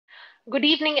Good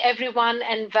evening, everyone,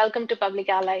 and welcome to Public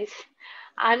Allies.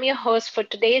 I'm your host for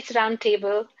today's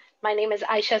roundtable. My name is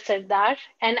Ayesha Sardar,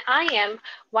 and I am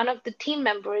one of the team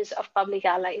members of Public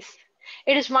Allies.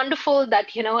 It is wonderful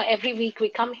that, every week we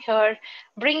come here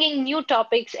bringing new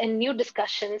topics and new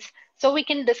discussions so we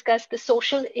can discuss the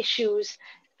social issues.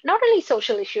 Not only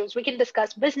social issues, we can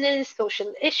discuss business,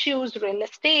 social issues, real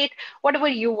estate, whatever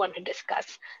you want to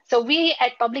discuss. So, we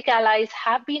at Public Allies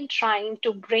have been trying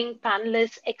to bring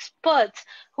panelists, experts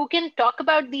who can talk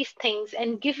about these things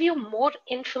and give you more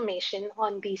information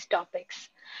on these topics.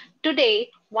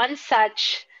 Today, one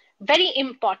such very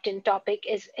important topic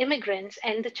is immigrants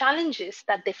and the challenges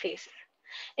that they face.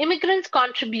 Immigrants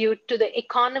contribute to the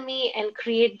economy and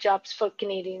create jobs for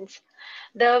Canadians.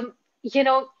 The, you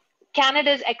know,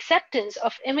 Canada's acceptance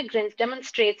of immigrants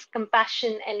demonstrates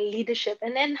compassion and leadership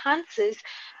and enhances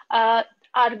uh,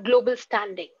 our global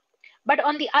standing. But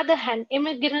on the other hand,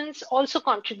 immigrants also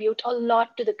contribute a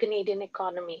lot to the Canadian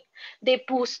economy. They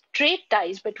boost trade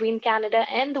ties between Canada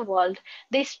and the world.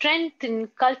 They strengthen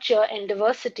culture and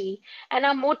diversity and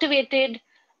are motivated.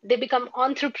 They become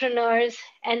entrepreneurs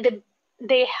and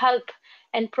they help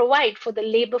and provide for the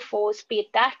labor force, pay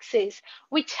taxes,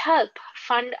 which help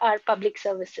fund our public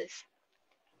services.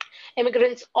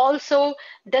 Immigrants also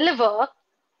deliver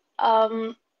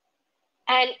um,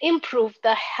 and improve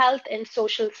the health and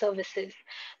social services.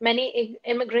 Many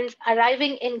immigrants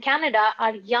arriving in Canada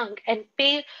are young and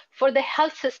pay for the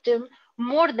health system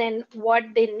more than what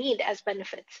they need as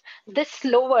benefits. This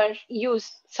lower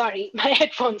use, sorry, my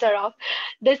headphones are off.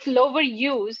 This lower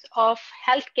use of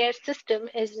healthcare system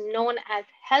is known as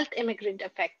health immigrant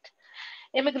effect.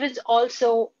 Immigrants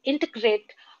also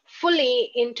integrate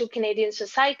fully into Canadian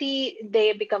society.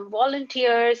 They become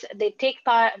volunteers. They take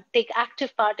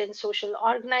active part in social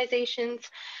organizations.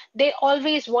 They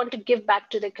always want to give back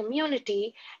to the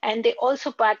community, and they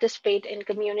also participate in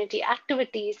community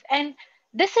activities. And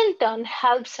this in turn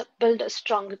helps build a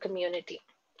stronger community.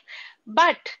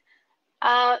 But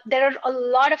there are a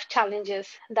lot of challenges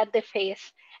that they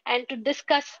face. And to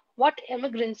discuss what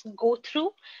immigrants go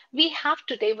through, we have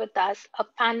today with us a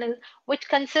panel which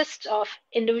consists of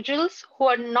individuals who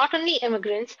are not only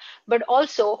immigrants, but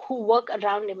also who work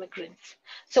around immigrants.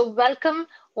 So, welcome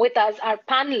with us our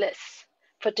panelists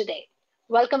for today.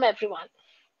 Welcome, everyone.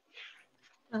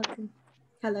 Welcome.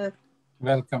 Hello.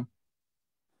 Welcome.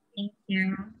 Thank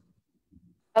you.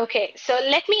 Okay, so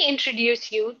let me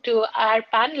introduce you to our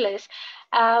panelists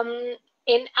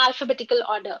in alphabetical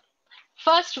order.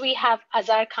 First, we have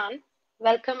Azhar Khan.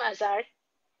 Welcome, Azhar,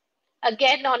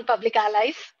 again on Public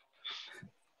Allies.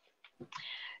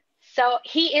 So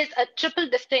he is a triple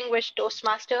distinguished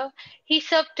Toastmaster. He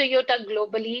served Toyota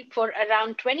globally for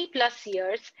around 20 plus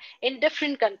years in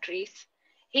different countries.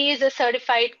 He is a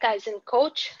certified Kaizen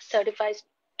coach, certified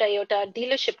Toyota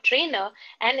dealership trainer,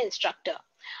 and instructor.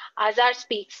 Azhar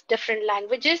speaks different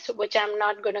languages, which I'm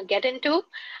not going to get into.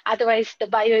 Otherwise, the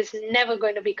bio is never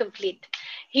going to be complete.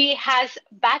 He has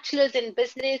bachelor's in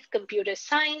business, computer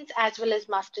science, as well as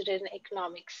master in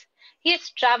economics. He has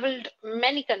traveled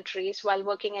many countries while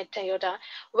working at Toyota,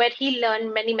 where he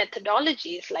learned many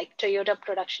methodologies like Toyota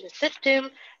Production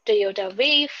System, Toyota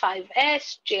Way,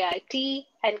 5S, JIT,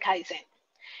 and Kaizen.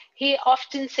 He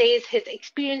often says his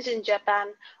experience in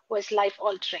Japan was life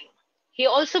altering. He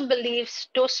also believes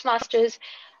Toastmasters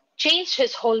changed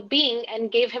his whole being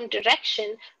and gave him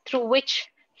direction through which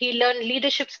he learned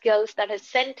leadership skills that has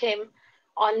sent him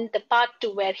on the path to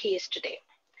where he is today.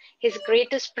 His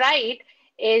greatest pride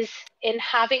is in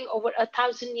having over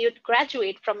 1,000 youth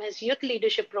graduate from his youth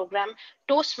leadership program,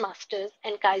 Toastmasters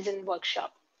and Kaizen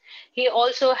Workshop. He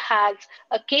also has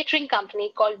a catering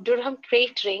company called Durham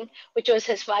Catering, which was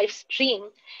his wife's dream,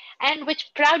 and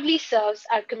which proudly serves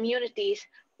our communities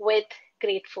with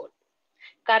great food.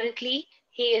 Currently,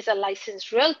 he is a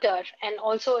licensed realtor and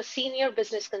also a senior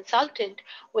business consultant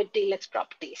with Deluxe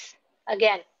Properties.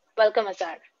 Again, welcome,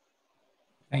 Azhar.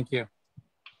 Thank you.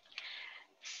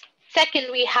 Second,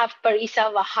 we have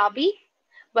Parisa Wahabi.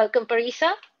 Welcome,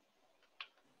 Parisa.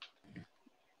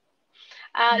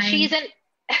 She's an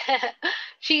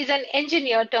she's an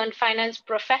engineer turned finance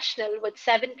professional with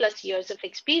 7+ years of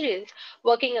experience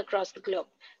working across the globe.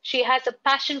 She has a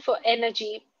passion for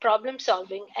energy, problem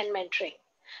solving, and mentoring.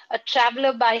 A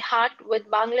traveler by heart with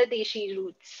Bangladeshi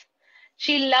roots.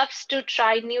 She loves to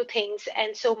try new things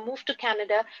and so moved to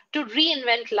Canada to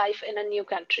reinvent life in a new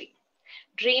country.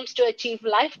 Dreams to achieve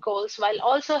life goals while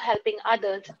also helping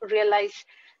others realize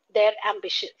their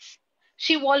ambitions.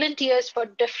 She volunteers for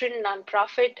different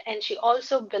nonprofit and she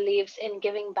also believes in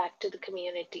giving back to the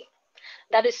community.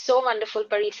 That is so wonderful,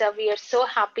 Parisa. We are so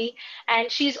happy.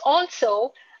 And she's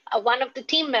also one of the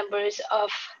team members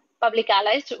of Public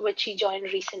Allies, which she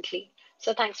joined recently.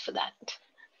 So thanks for that.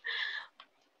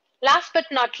 Last but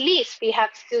not least, we have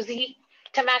Suzy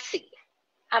Tamasy.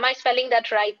 Am I spelling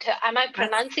that right? Am I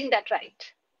pronouncing that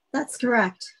right? That's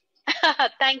correct.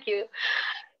 Thank you.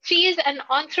 She is an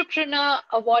entrepreneur,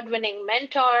 award-winning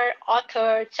mentor,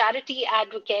 author, charity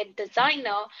advocate,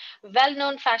 designer,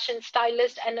 well-known fashion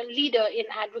stylist, and a leader in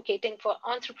advocating for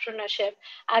entrepreneurship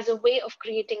as a way of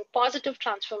creating positive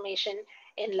transformation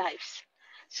in lives.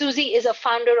 Suzy is a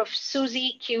founder of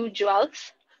Suzy Q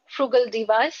Jewels, Frugal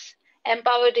Divas,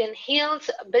 Empowered in Heels,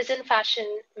 Biz in Fashion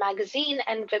magazine,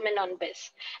 and Women on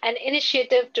Biz, an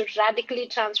initiative to radically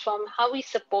transform how we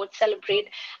support, celebrate,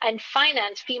 and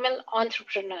finance female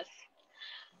entrepreneurs.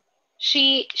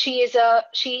 She is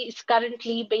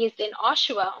currently based in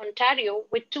Oshawa, Ontario,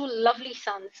 with two lovely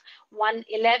sons, one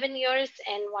 11 years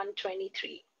and one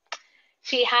 23.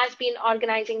 She has been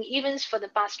organizing events for the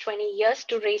past 20 years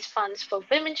to raise funds for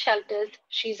women shelters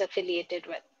she's affiliated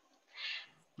with.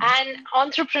 An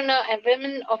entrepreneur and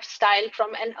women of style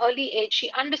from an early age, she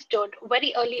understood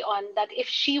very early on that if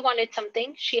she wanted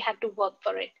something, she had to work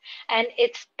for it. And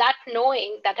it's that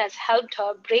knowing that has helped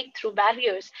her break through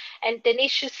barriers and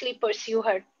tenaciously pursue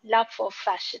her love for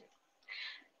fashion.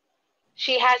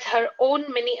 She has her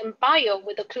own mini empire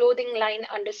with a clothing line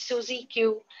under Suzy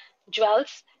Q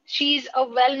Jewels. She's a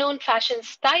well-known fashion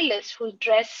stylist who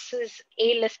dresses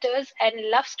A-listers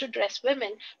and loves to dress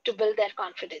women to build their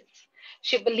confidence.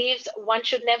 She believes one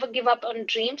should never give up on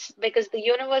dreams because the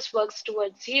universe works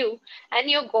towards you and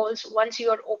your goals once you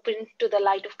are open to the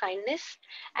light of kindness,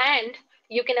 and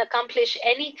you can accomplish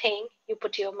anything you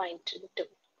put your mind to.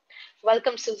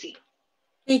 Welcome, Suzy.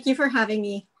 Thank you for having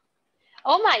me.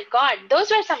 Oh my God,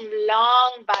 those were some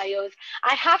long bios.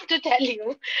 I have to tell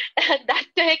you, that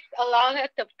takes a long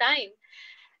of time.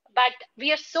 But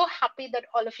we are so happy that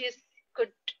all of you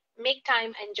could make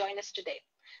time and join us today.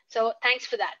 So thanks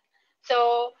for that.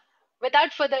 So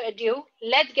without further ado,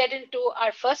 let's get into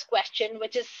our first question,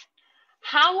 which is,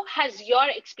 how has your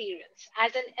experience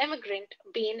as an immigrant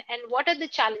been, and what are the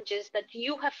challenges that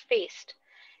you have faced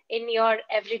in your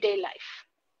everyday life?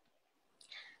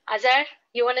 Azhar,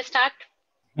 you want to start?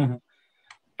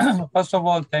 First of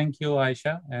all, thank you,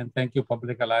 Ayesha, and thank you,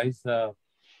 Public Allies.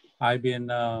 I've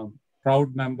been a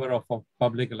proud member of a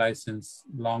Public Allies since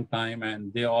long time,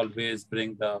 and they always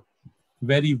bring the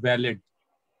very valid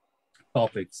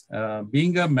topics.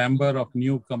 Being a member of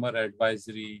Newcomer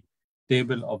Advisory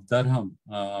Table of Durham,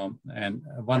 and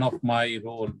one of my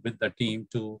role with the team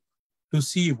to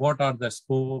see what are the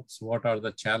scopes, what are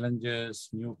the challenges,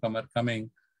 newcomer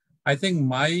coming. I think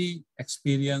my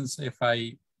experience,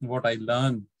 what I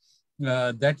learned,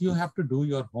 that you have to do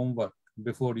your homework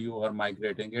before you are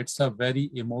migrating. It's a very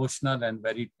emotional and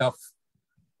very tough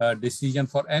decision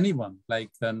for anyone, like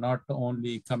not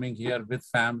only coming here with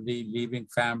family, leaving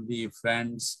family,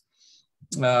 friends.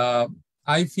 Uh,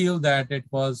 I feel that it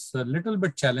was a little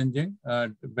bit challenging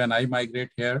when I migrate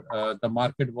here. The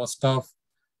market was tough,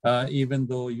 even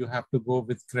though you have to go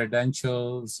with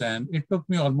credentials. And it took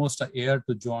me almost a year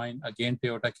to join again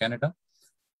Toyota Canada.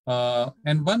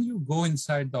 And when you go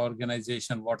inside the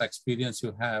organization, what experience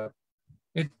you have,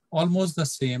 it almost the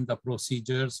same, the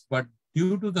procedures, but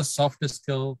due to the soft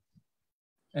skill,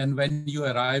 and when you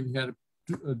arrive here,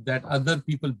 that other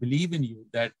people believe in you,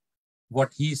 that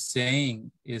what he's saying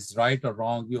is right or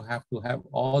wrong, you have to have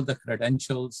all the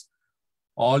credentials,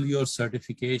 all your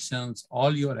certifications,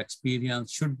 all your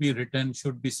experience should be written,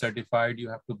 should be certified, you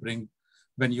have to bring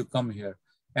when you come here.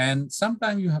 And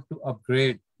sometimes you have to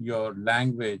upgrade your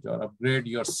language or upgrade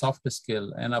your soft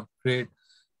skill and upgrade.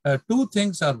 Two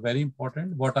things are very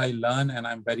important, what I learn and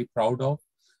I'm very proud of.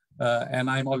 And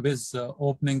I'm always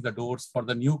opening the doors for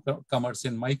the newcomers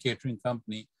in my catering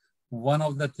company. One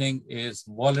of the thing is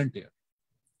volunteer.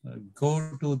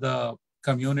 Go to the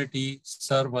community,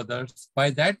 serve others. By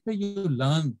that way, you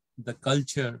learn the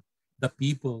culture, the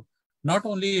people. Not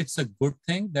only it's a good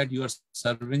thing that you are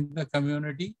serving the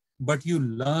community, but you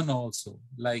learn also.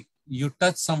 Like you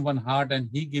touch someone hard and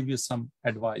he give you some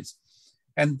advice.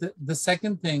 And the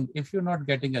second thing, if you're not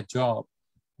getting a job,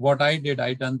 what I did,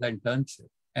 I done the internship.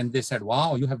 And they said,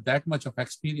 wow, you have that much of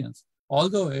experience.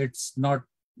 Although it's not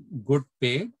good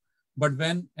paid, but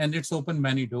and it's opened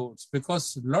many doors,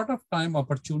 because a lot of time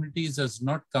opportunities is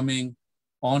not coming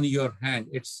on your hand.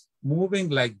 It's moving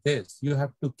like this. You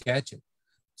have to catch it.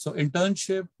 So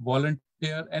internship,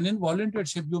 volunteer, and in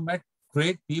volunteership, you met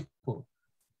great people.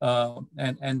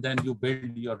 And then you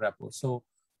build your rapport. So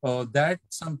that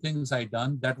some things I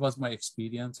done. That was my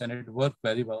experience, and it worked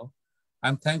very well.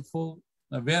 I'm thankful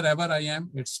wherever I am.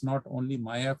 It's not only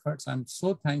my efforts. I'm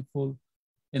so thankful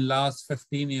in last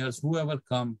 15 years, whoever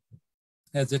come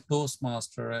as a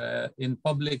Toastmaster, in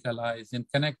Public Allies, in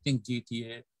Connecting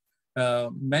GTA,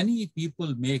 many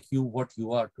people make you what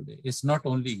you are today. It's not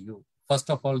only you. First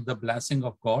of all, the blessing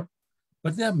of God,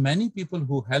 but there are many people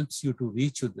who helps you to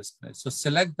reach to this place. So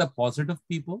select the positive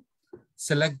people,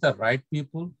 select the right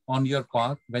people on your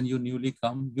path when you newly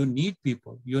come. You need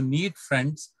people, you need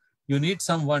friends, you need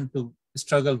someone to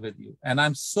struggle with you. And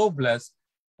I'm so blessed,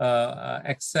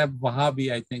 except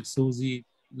Wahabi, I think Suzy,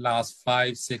 last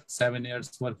 5, 6, 7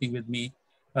 years working with me.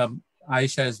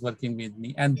 Ayesha is working with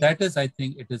me. And that is, I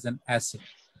think it is an asset.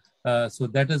 So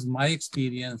that is my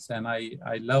experience, and I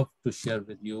love to share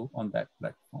with you on that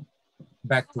platform.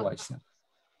 Back to Ayesha.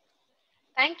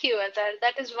 Thank you, Azhar.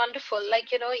 That is wonderful.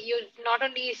 Like, you not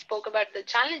only spoke about the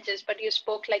challenges, but you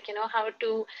spoke like, how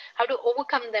to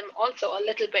overcome them also a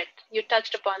little bit. You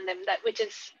touched upon them, that which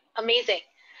is amazing.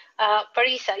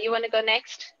 Parisa, you want to go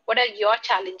next? What are your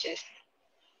challenges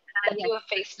that Yes, you have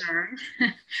faced? sure.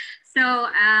 So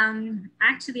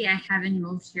actually, I haven't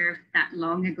moved here that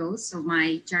long ago, so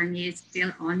my journey is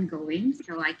still ongoing.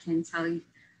 So I can tell you,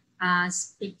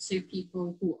 speak to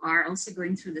people who are also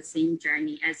going through the same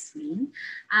journey as me.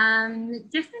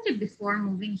 Definitely before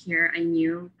moving here, I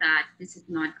knew that this is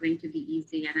not going to be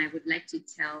easy. And I would like to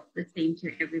tell the same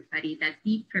to everybody, that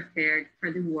be prepared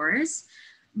for the worst,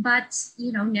 but,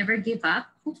 never give up,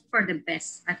 hope for the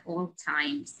best at all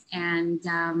times. And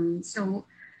so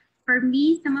for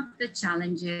me, some of the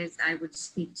challenges I would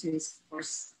speak to is, of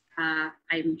course,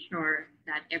 I'm sure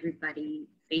that everybody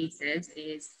faces,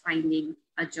 is finding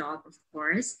a job, of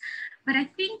course. But I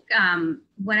think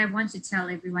what I want to tell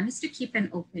everyone is to keep an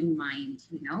open mind,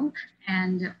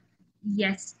 and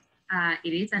yes,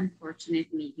 it is unfortunate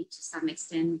maybe to some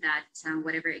extent that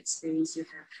whatever experience you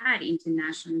have had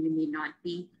internationally may not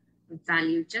be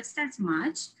valued just as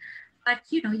much. But,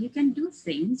 you can do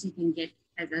things, you can get,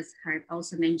 as Azhar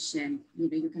also mentioned,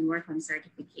 you can work on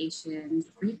certifications,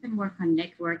 or you can work on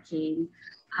networking.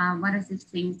 One of the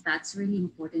things that's really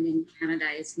important in Canada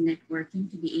is networking,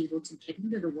 to be able to get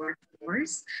into the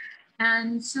workforce.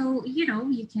 And so,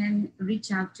 you can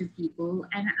reach out to people.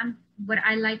 And what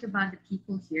I like about the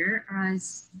people here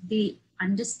is they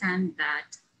understand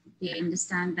that. They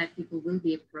understand that people will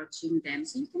be approaching them.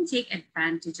 So you can take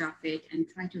advantage of it and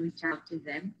try to reach out to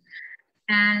them.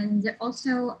 And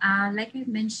also, like I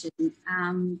mentioned,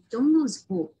 don't lose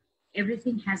hope.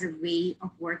 Everything has a way of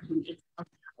working itself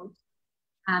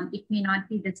out. It may not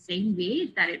be the same way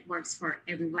that it works for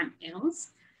everyone else.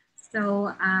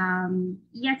 So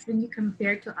yes, when you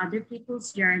compare to other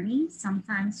people's journey,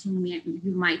 sometimes you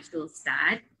might feel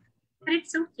sad, but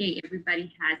it's okay.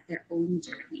 Everybody has their own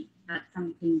journey. That's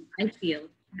something I feel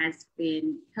has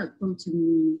been helpful to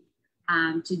me,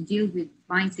 to deal with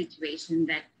my situation,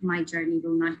 that my journey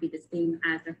will not be the same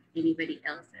as of anybody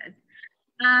else's.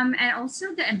 And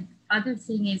also the other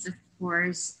thing is, of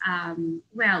course,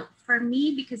 well, for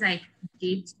me, because I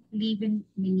did live in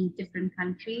many different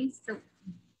countries, so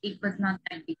it was not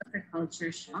that big of a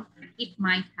culture shock. It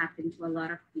might happen to a lot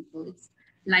of people.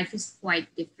 Life is quite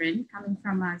different. Coming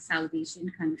from a South Asian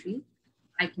country,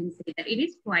 I can say that it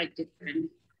is quite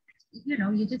different.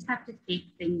 You just have to take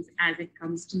things as it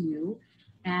comes to you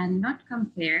and not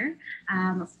compare.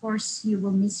 Of course, you will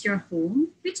miss your home,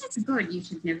 which is good. You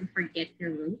should never forget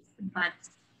your roots, but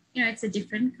it's a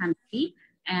different country,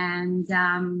 and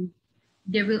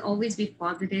there will always be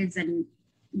positives and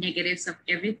negatives of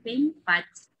everything. But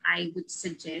I would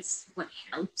suggest what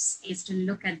helps is to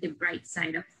look at the bright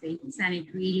side of things, and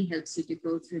it really helps you to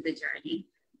go through the journey.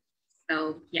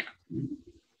 So, yeah.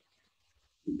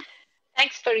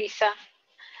 Thanks, Parisa.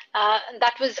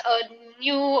 That was a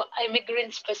new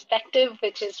immigrant's perspective,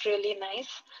 which is really nice.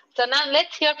 So now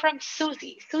let's hear from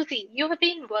Suzy. Suzy, you have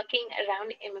been working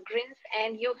around immigrants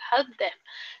and you help them.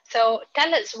 So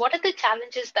tell us, what are the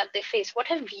challenges that they face? What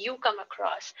have you come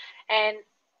across? And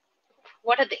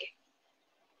what are they?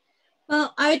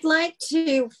 Well, I'd like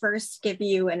to first give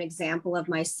you an example of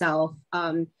myself.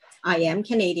 I am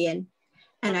Canadian,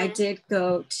 and I did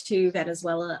go to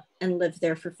Venezuela and lived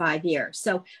there for 5 years.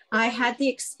 So I had the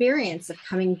experience of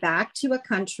coming back to a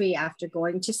country after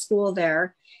going to school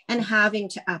there and having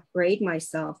to upgrade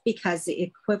myself, because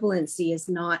the equivalency is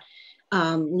not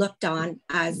looked on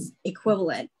as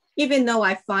equivalent. Even though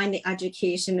I find the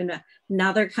education in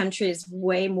another country is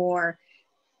way more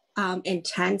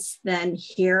intense than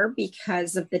here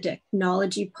because of the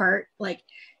technology part. Like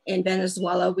in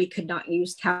Venezuela, we could not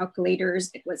use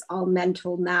calculators. It was all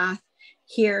mental math.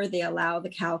 Here, they allow the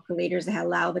calculators, they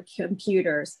allow the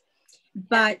computers.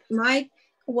 But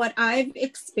what I've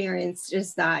experienced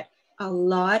is that a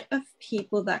lot of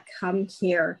people that come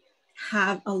here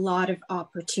have a lot of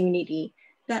opportunity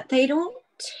that they don't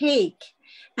take.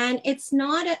 And it's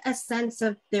not a sense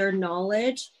of their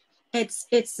knowledge. It's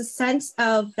a sense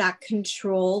of that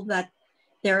control that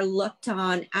they're looked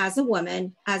on as a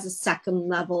woman as a second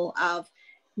level of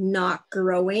not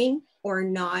growing or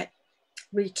not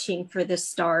reaching for the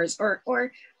stars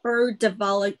or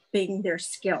developing their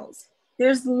skills.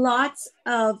 There's lots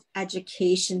of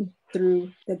education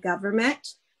through the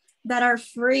government that are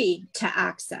free to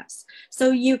access.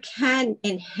 So you can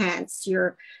enhance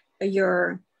your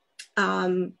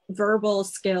verbal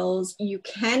skills, you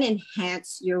can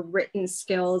enhance your written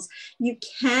skills, you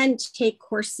can take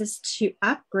courses to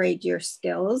upgrade your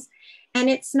skills. And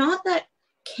it's not that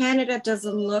Canada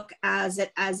doesn't look as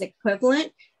it as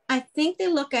equivalent. I think they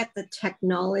look at the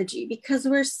technology because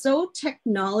we're so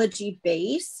technology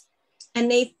based and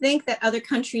they think that other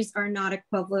countries are not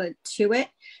equivalent to it.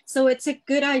 So it's a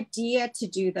good idea to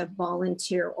do the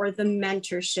volunteer or the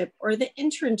mentorship or the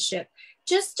internship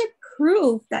just to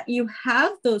prove that you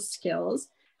have those skills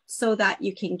so that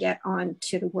you can get on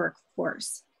to the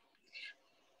workforce.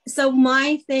 So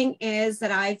my thing is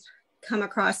that I've come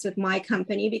across with my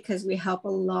company, because we help a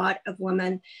lot of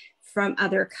women from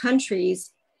other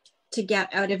countries to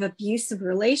get out of abusive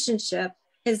relationship,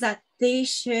 is that they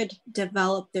should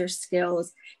develop their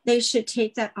skills. They should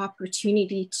take that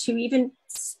opportunity to even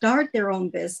start their own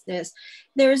business.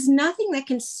 There's nothing that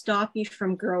can stop you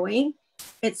from growing.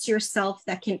 It's yourself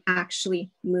that can actually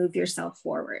move yourself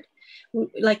forward.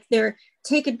 Like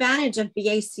take advantage of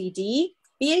BACD.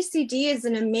 BACD is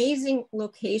an amazing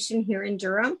location here in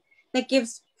Durham that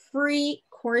gives free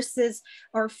courses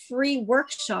or free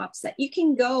workshops that you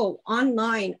can go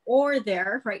online or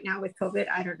there. Right now with COVID,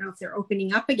 I don't know if they're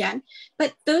opening up again,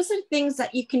 but those are things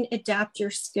that you can adapt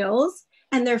your skills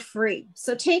and they're free.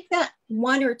 So take that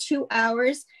 1 or 2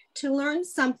 hours to learn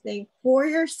something for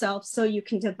yourself so you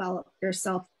can develop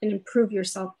yourself and improve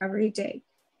yourself every day.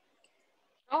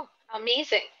 Oh,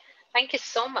 amazing. Thank you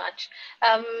so much.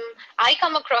 I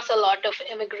come across a lot of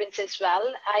immigrants as well.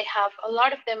 I have a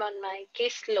lot of them on my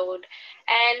caseload.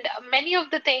 And many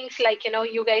of the things, like,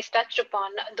 you guys touched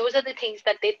upon, those are the things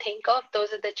that they think of.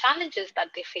 Those are the challenges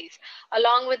that they face.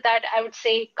 Along with that, I would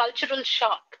say cultural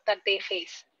shock that they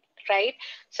face, right?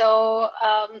 So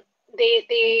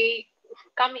they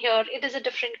come here, it is a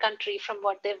different country from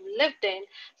what they've lived in.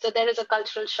 So there is a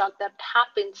cultural shock that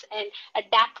happens, and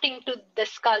adapting to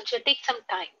this culture takes some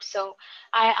time. So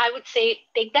I would say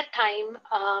take that time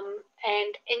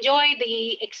and enjoy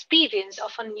the experience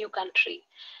of a new country.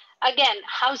 Again,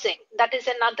 housing, that is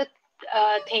another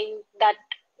thing that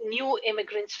new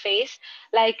immigrants face.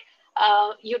 Like,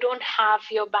 you don't have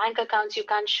your bank accounts, you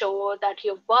can't show that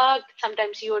you've worked,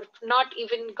 sometimes you've not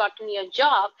even gotten your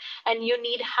job and you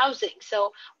need housing.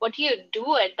 So what do you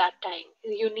do at that time?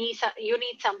 You need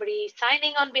somebody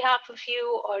signing on behalf of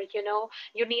you, or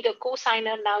you need a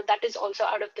co-signer. Now that is also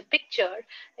out of the picture,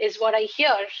 is what I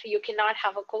hear. You cannot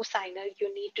have a co-signer,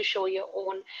 you need to show your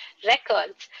own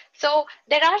records. So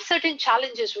there are certain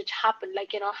challenges which happen,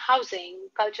 like housing,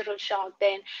 cultural shock.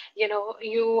 Then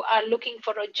you are looking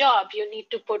for a job, you need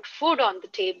to put food on the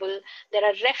table. There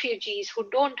are refugees who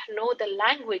don't know the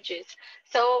languages.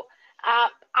 So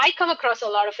I come across a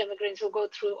lot of immigrants who go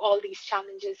through all these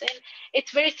challenges, and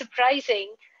it's very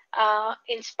surprising.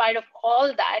 In spite of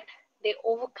all that, they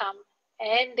overcome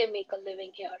and they make a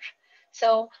living here.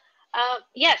 So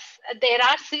yes, there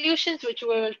are solutions which we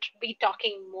will be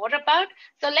talking more about.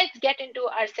 So let's get into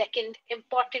our second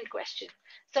important question.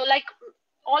 So, like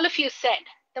all of you said,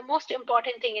 the most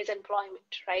important thing is employment,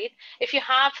 right? If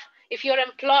you're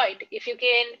employed, if you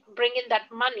can bring in that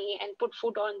money and put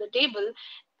food on the table,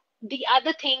 the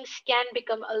other things can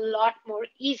become a lot more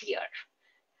easier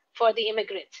for the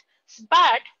immigrants.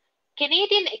 But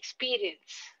Canadian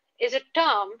experience is a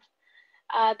term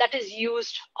that is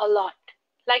used a lot,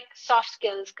 like soft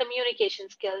skills, communication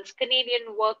skills, Canadian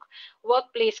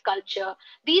workplace culture.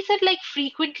 These are like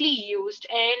frequently used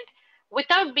and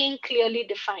without being clearly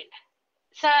defined.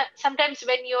 So sometimes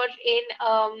when you're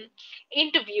in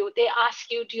interview, they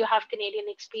ask you, do you have Canadian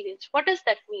experience? What does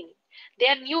that mean? They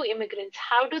are new immigrants.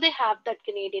 How do they have that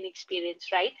Canadian experience,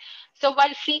 right? So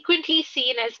while frequently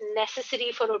seen as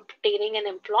necessary for obtaining an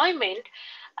employment,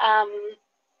 um,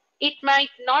 it might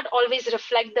not always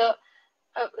reflect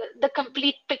the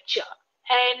complete picture.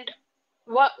 And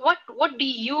what do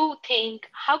you think?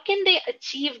 How can they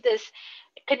achieve this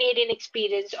Canadian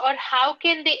experience, or how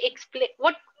can they explain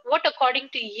what according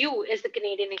to you is the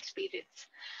Canadian experience?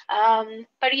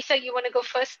 Parisa, you want to go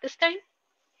first this time?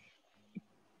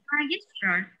 Yes,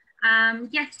 sure.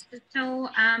 Yes. So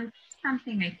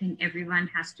something I think everyone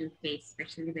has to face,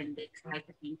 especially when they try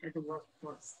to enter the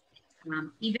workforce.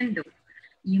 Even though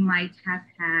you might have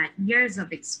had years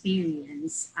of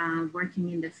experience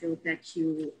working in the field that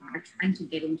you are trying to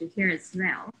get into here as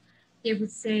well, they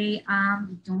would say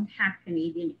you don't have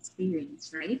Canadian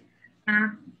experience, right?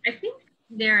 I think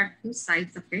there are two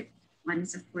sides of it. One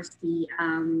is, of course, the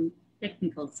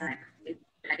technical side of it,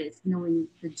 that is knowing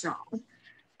the job.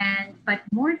 But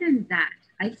more than that,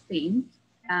 I think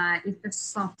is the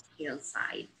soft skill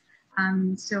side.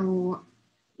 So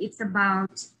it's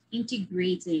about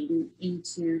integrating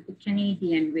into the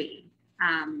Canadian way.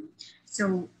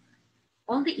 So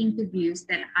all the interviews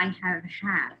that I have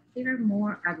had, they were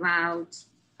more about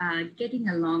getting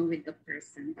along with the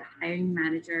person, the hiring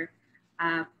manager.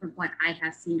 From what I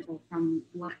have seen or from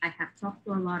what I have talked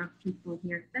to a lot of people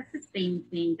here, that's the same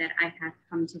thing that I have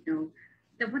come to know.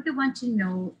 That what they want to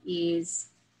know is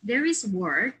there is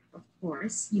work, of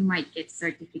course. You might get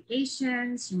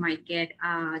certifications, you might get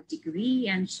a degree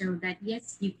and show that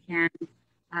yes, you can,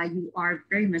 you are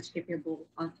very much capable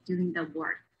of doing the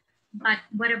work. But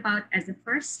what about as a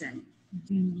person?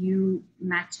 Do you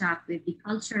match up with the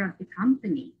culture of the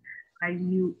company? Are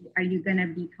you gonna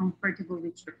be comfortable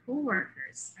with your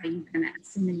coworkers? Are you gonna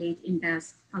assimilate in the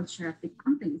culture of the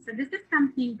company? So this is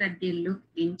something that they look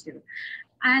into.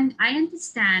 And I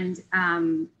understand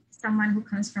someone who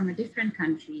comes from a different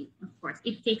country, of course,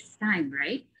 it takes time,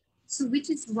 right? So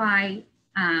which is why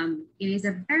it is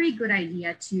a very good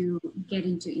idea to get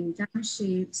into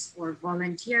internships or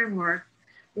volunteer work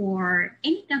or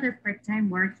any other part-time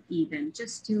work even,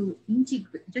 just to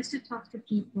integrate, just to talk to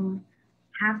people,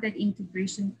 have that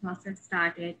integration process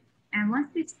started. And once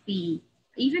they see,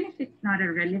 even if it's not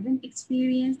a relevant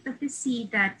experience, but they see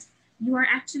that you are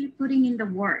actually putting in the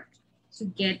work to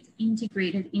get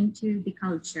integrated into the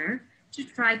culture, to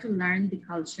try to learn the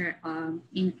culture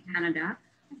in Canada,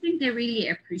 I think they really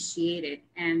appreciate it.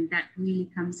 And that really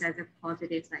comes as a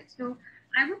positive side. So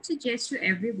I would suggest to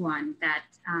everyone that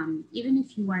even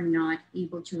if you are not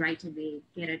able to right away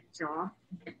get a job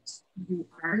that you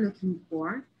are looking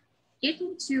for, get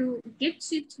to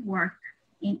work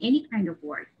in any kind of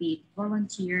work, be it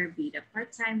volunteer, be it a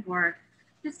part-time work.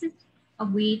 This is a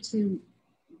way to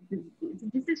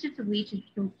this is just a way to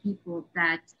show people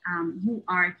that you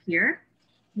are here,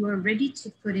 you are ready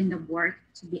to put in the work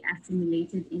to be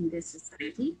assimilated in this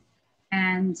society,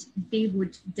 and they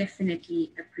would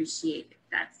definitely appreciate it.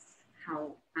 That's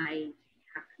how I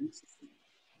happen to see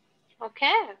it.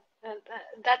 Okay,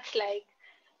 that's like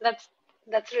that's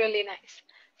that's really nice.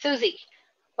 Suzy,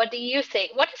 what do you say?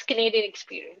 What is Canadian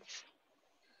experience?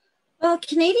 Well,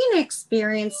 Canadian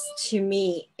experience to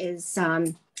me is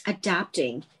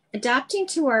adapting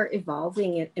to our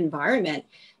evolving environment.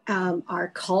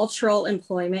 Our cultural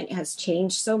employment has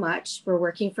changed so much. We're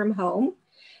working from home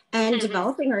and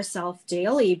developing ourselves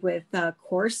daily with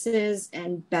courses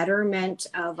and betterment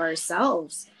of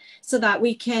ourselves so that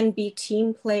we can be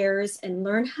team players and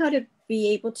learn how to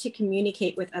be able to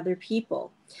communicate with other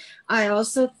people. I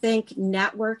also think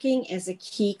networking is a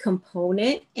key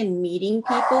component in meeting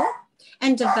people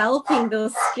and developing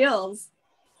those skills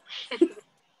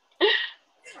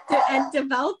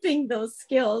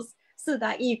so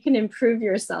that you can improve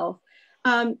yourself.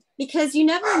 Because you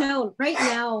never know. Right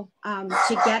now,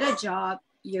 to get a job,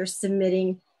 you're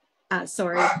submitting.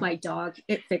 Sorry, my dog.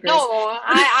 It figures. No,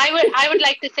 I would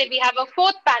like to say we have a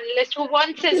fourth panelist who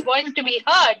wants his voice to be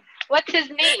heard. What's his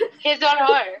name? His or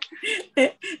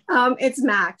her? It's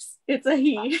Max. It's a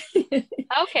he. Okay.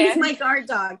 He's my guard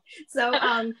dog.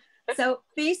 So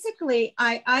basically,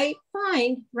 I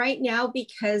find right now,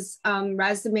 because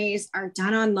resumes are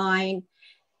done online,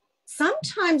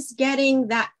 sometimes getting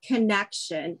that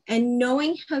connection and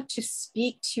knowing how to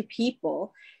speak to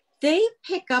people, they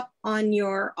pick up on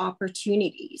your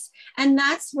opportunities. And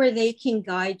that's where they can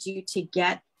guide you to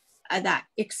get that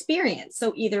experience.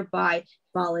 So either by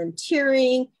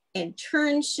volunteering,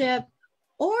 internship,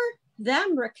 or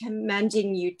them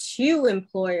recommending you to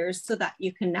employers so that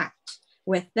you connect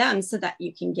with them so that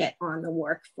you can get on the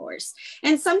workforce.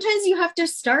 And sometimes you have to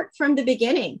start from the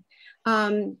beginning.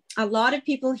 A lot of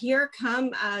people here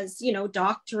come as,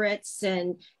 doctorates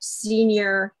and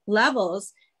senior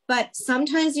levels, but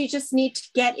sometimes you just need to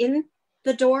get in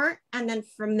the door and then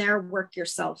from there work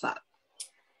yourself up.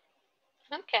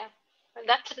 Okay, well,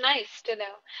 that's nice to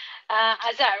know.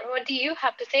 Azhar, what do you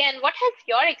have to say, and what has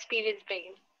your experience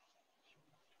been?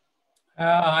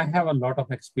 I have a lot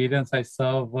of experience. I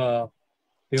serve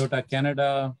Toyota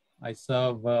Canada. I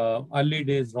serve early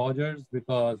days Rogers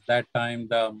because that time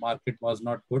the market was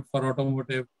not good for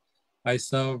automotive. I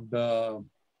served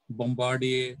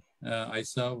Bombardier. I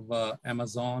serve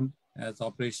Amazon. as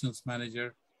operations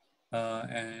manager.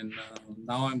 And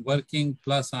now I'm working,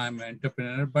 plus I'm an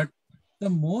entrepreneur. But the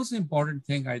most important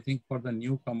thing, I think, for the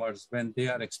newcomers when they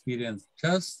are experienced,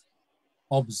 just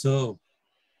observe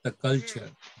the culture,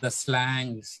 the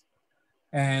slangs.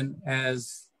 And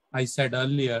as I said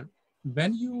earlier,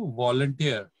 when you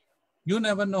volunteer, you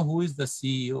never know who is the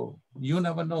CEO. You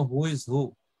never know who is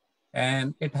who.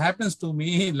 And it happens to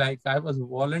me like I was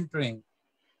volunteering.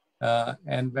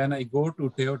 And when I go to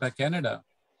Toyota Canada,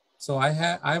 so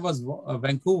I was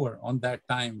Vancouver on that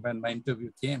time when my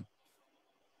interview came.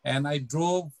 And I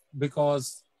drove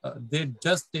because they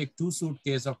just take 2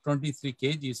 suitcases of 23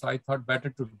 kg. So I thought better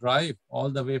to drive all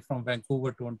the way from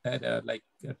Vancouver to Ontario,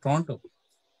 Toronto.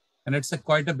 And it's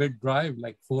quite a bit drive,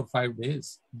 like 4 or 5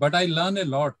 days. But I learned a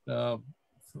lot.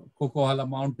 Coquihalla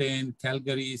Mountain,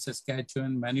 Calgary,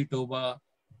 Saskatchewan, Manitoba,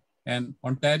 and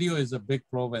Ontario is a big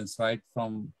province, right?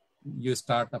 From you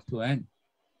start up to end.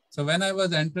 So when I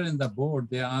was entering the board,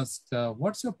 they asked,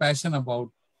 what's your passion about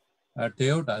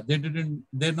Toyota?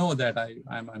 They know that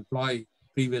I'm an employee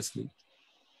previously.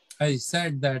 I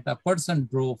said that a person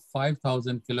drove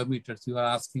 5,000 kilometers. You are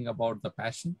asking about the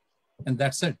passion, and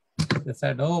that's it. They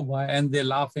said, oh, why? And they're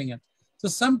laughing. And so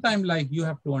sometimes like you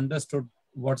have to understand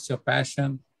what's your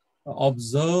passion,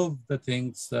 observe the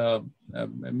things.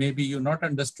 Maybe you not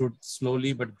understood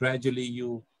slowly, but gradually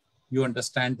you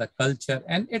understand the culture,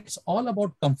 and it's all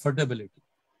about comfortability.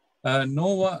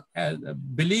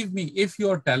 Believe me, if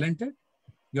you're talented,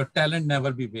 your talent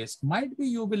never be waste. Might be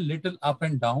you will little up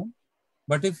and down,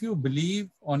 but if you believe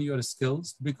on your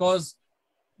skills, because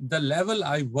the level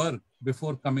I worked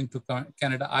before coming to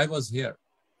Canada, I was here.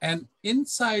 And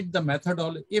inside the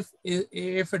methodology,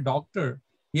 if a doctor,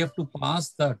 you have to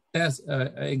pass the test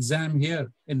exam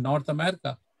here in North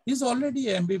America, he's already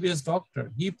an MBBS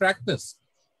doctor. He practiced.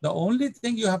 The only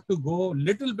thing you have to go a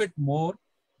little bit more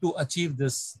to achieve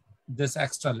this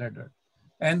extra ladder.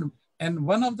 And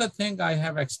one of the things I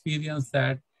have experienced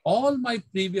that all my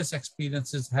previous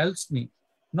experiences helps me,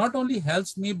 not only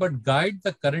helps me, but guide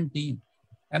the current team.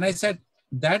 And I said,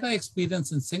 that I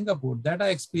experienced in Singapore, that I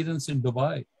experienced in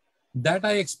Dubai, that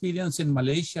I experienced in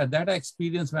Malaysia, that I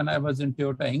experienced when I was in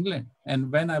Toyota England,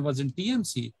 and when I was in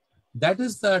TMC, that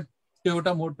is the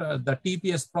Toyota Motor, the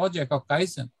TPS project of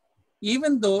Kaizen.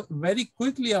 Even though very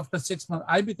quickly after 6 months,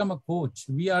 I become a coach.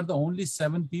 We are the only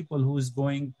 7 people who is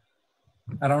going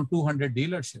around 200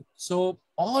 dealerships. So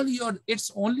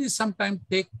it's only sometimes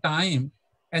take time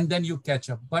and then you catch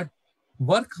up, but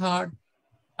work hard,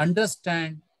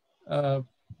 understand,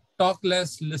 talk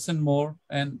less, listen more,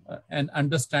 and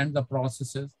understand the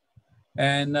processes,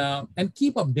 and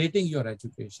keep updating your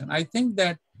education. I think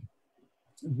that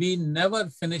we never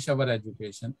finish our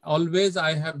education. Always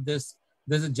I have this,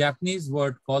 there's a Japanese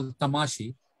word called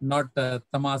Tamasy, not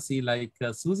Tamasy like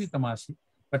Suzy Tamasy,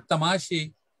 but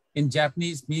Tamasy in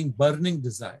Japanese meaning burning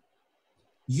desire.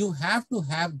 You have to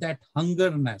have that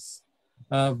hungerness,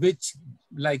 which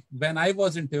like when I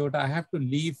was in Toyota, I have to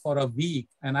leave for a week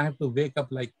and I have to wake up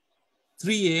like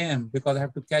 3 a.m. because I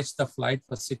have to catch the flight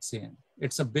for 6 a.m.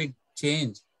 It's a big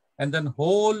change. And then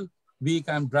whole week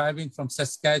I'm driving from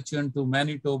Saskatchewan to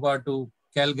Manitoba to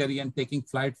Calgary and taking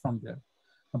flight from there.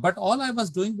 But all I was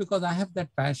doing because I have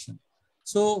that passion.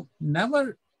 So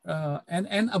never,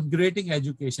 and upgrading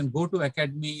education, go to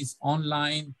academies,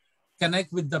 online,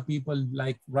 connect with the people.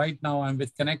 Like right now I'm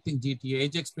with Connecting GTA,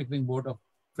 Ajax Pickering Board of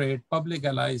Trade, Public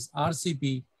Allies,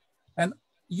 RCP. And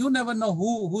you never know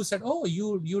who said, oh,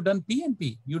 you done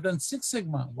PMP, you done Six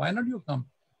Sigma, why not you come?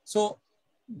 So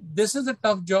this is a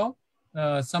tough job.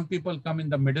 Some people come in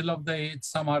the middle of the age,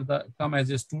 some come as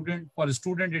a student. For a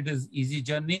student, it is easy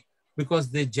journey because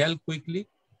they gel quickly.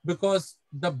 Because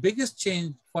the biggest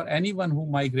change for anyone who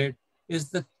migrate is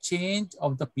the change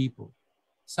of the people.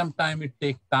 Sometimes it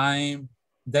takes time.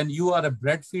 Then you are a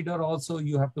bread feeder also.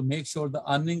 You have to make sure the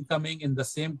earning coming in the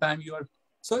same time you are.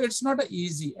 So it's not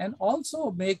easy. And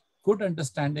also make good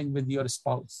understanding with your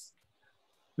spouse.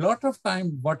 Lot of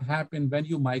time what happens when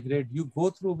you migrate, you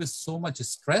go through with so much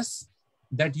stress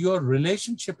that your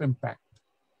relationship impact.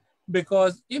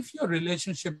 Because if your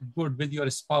relationship good with your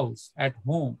spouse at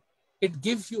home, it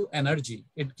gives you energy,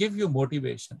 it gives you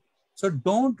motivation. So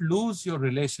don't lose your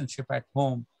relationship at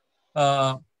home.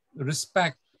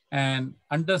 Respect and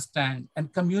understand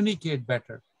and communicate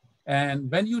better. And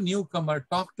when you newcomer,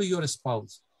 talk to your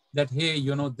spouse that, hey,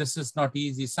 this is not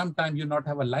easy. Sometimes you not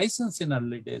have a license in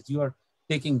early days. You are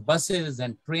taking buses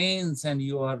and trains and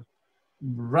you are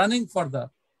running for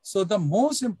so the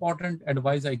most important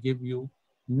advice I give you,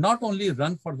 not only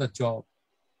run for the job,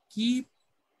 keep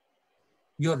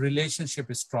your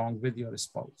relationship strong with your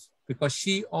spouse, because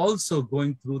she also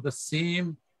going through the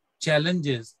same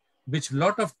challenges, which a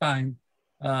lot of time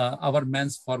our men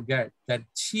forget that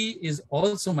she is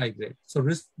also migrate. So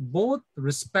both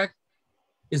respect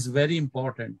is very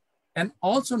important. And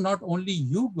also not only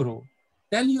you grow,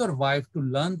 tell your wife to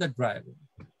learn the driving,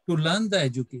 to learn the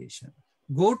education,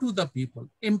 go to the people,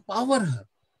 empower her.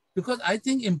 Because I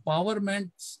think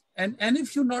empowerment, and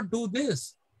if you not do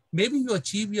this, maybe you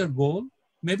achieve your goal,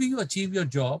 maybe you achieve your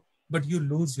job, but you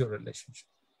lose your relationship.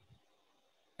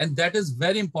 And that is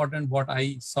very important what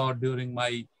I saw during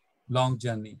my long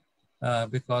journey,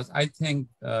 because I think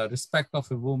respect of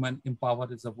a woman,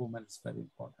 empower as a woman is very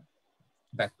important.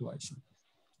 Back to Ayesha.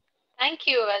 Thank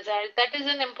you, Azhar. That is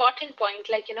an important point.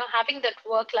 Like, having that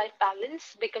work-life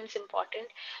balance becomes important.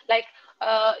 Like,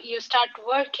 you start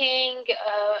working,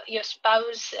 your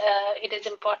spouse, it is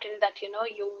important that, you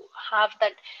have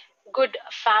that good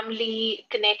family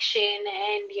connection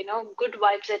and, good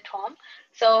vibes at home.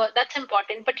 So that's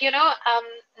important. But,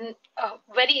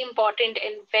 very important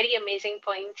and very amazing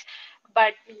points.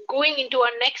 But going into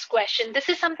our next question, this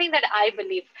is something that I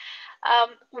believe.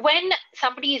 When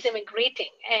somebody is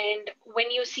immigrating and when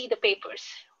you see the papers,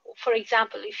 for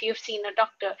example, if you've seen a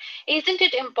doctor, isn't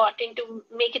it important to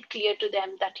make it clear to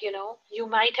them that, you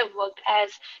might have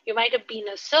you might have been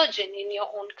a surgeon in your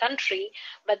own country,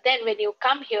 but then when you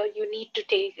come here, you need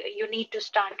to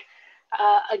start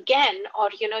again, or,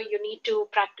 you need to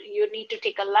practice, you need to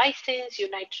take a license, you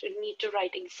need to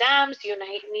write exams, you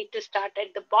need to start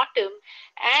at the bottom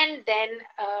and then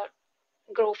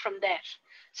grow from there.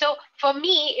 So for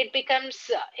me, it becomes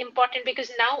important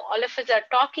because now all of us are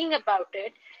talking about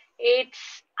it.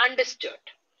 It's understood.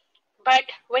 But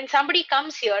when somebody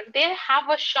comes here, they have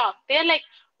a shock. They're like,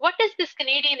 what is this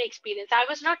Canadian experience? I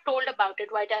was not told about it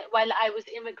while I was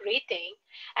immigrating.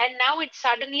 And now it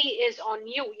suddenly is on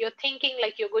you. You're thinking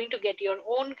like you're going to get your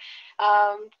own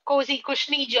cozy,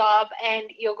 cushiony job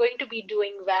and you're going to be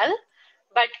doing well.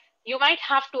 But you might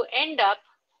have to end up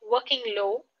working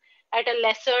low at a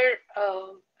lesser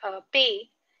pay,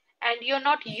 and you're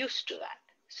not used to that.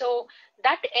 So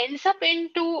that ends up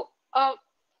into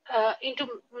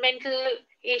mental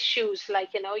issues, like,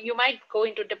 you might go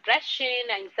into depression,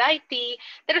 anxiety.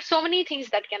 There are so many things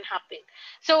that can happen.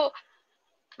 So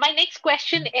my next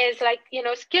question is, like,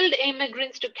 skilled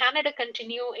immigrants to Canada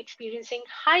continue experiencing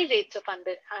high rates of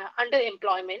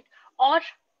underemployment or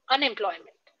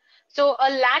unemployment. So a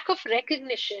lack of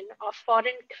recognition of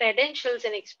foreign credentials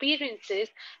and experiences,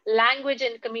 language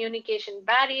and communication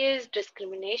barriers,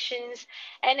 discriminations,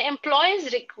 and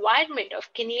employers' requirement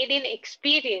of Canadian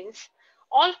experience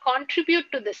all contribute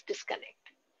to this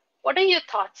disconnect. What are your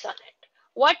thoughts on it?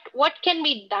 What can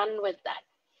be done with that?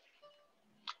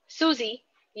 Suzy,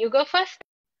 you go first.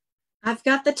 I've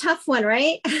got the tough one,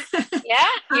 right? Yeah,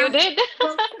 you did.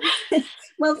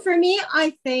 Well, for me,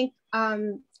 I think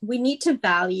we need to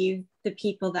value the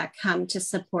people that come to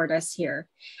support us here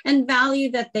and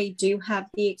value that they do have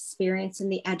the experience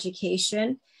and the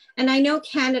education. And I know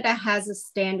Canada has the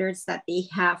standards that they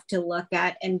have to look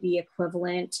at and be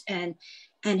equivalent and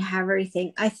have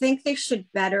everything. I think they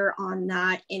should better on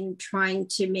that in trying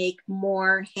to make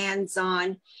more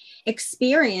hands-on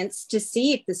experience to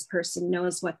see if this person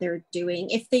knows what they're doing.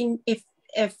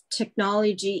 If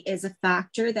technology is a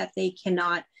factor that they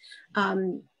cannot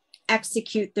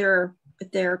execute their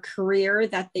career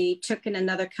that they took in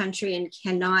another country and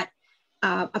cannot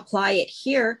apply it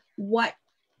here, what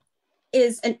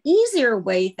is an easier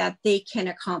way that they can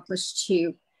accomplish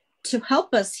to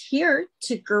help us here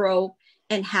to grow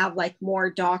and have like more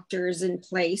doctors in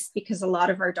place, because a lot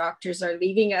of our doctors are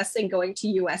leaving us and going to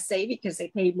USA because they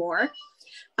pay more.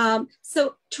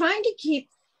 So trying to keep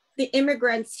the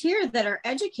immigrants here that are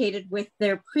educated with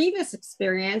their previous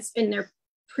experience in their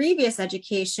previous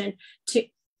education to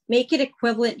make it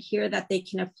equivalent here that they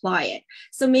can apply it.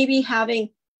 So maybe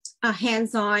having a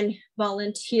hands-on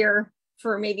volunteer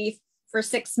for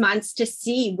 6 months to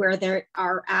see where they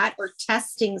are at, or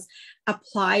testings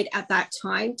applied at that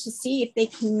time to see if they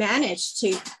can manage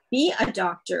to be a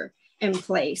doctor in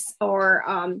place, or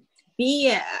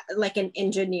be like an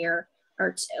engineer,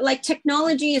 or like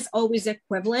technology is always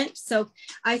equivalent. So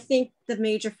I think the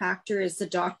major factor is the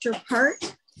doctor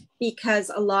part, because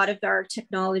a lot of our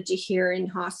technology here in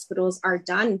hospitals are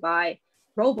done by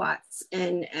robots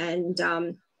and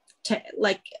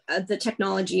the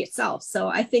technology itself. So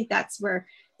I think that's where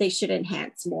they should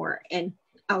enhance more and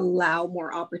allow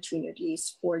more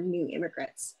opportunities for new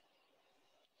immigrants.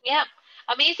 Yeah,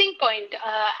 amazing point.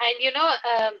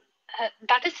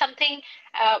 That is something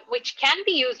which can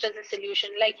be used as a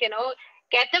solution. Like,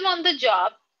 get them on the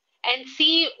job and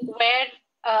see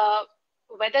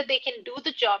whether they can do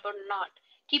the job or not.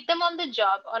 keep them on the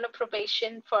job on a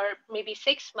probation for maybe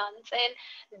 6 months,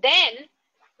 and then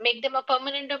make them a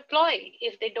permanent employee.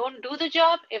 If they don't do the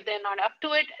job, if they're not up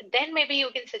to it, then maybe you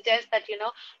can suggest that,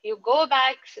 you go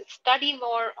back, study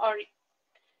more, or,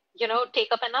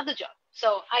 take up another job.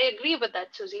 So I agree with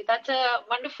that, Suzy. That's a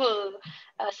wonderful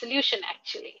solution,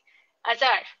 actually.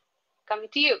 Azhar, coming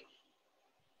to you.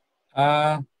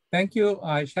 Uh, Thank you,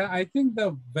 Ayesha. I think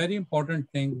the very important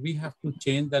thing, we have to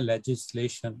change the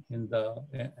legislation in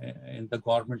the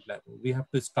government level. We have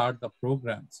to start the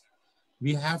programs.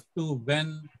 We have to,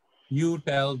 when you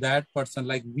tell that person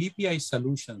like VPI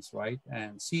solutions, right,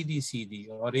 and CDCD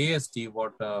or ASD,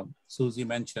 what Suzy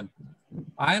mentioned,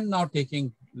 I am now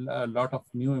taking a lot of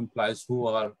new employees who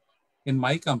are in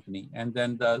my company, and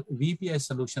then the VPI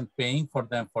solution paying for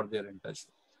them for their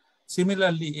internship.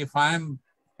 Similarly, if I'm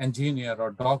engineer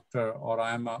or doctor, or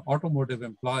I'm an automotive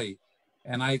employee,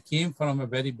 and I came from a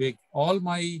very big, all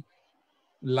my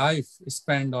life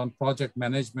spent on project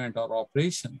management or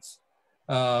operations,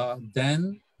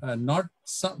 then not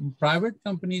some private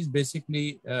companies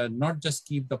basically not just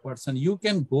keep the person. You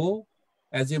can go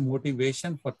as a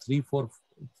motivation for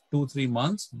 2-3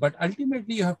 months, but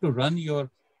ultimately you have to run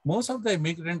your, most of the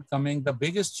immigrant coming, the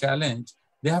biggest challenge,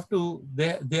 they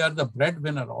are the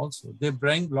breadwinner also. They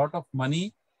bring a lot of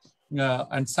money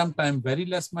and sometimes very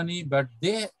less money, but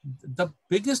the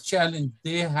biggest challenge,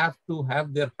 they have to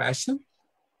have their passion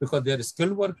because they're a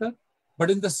skilled worker,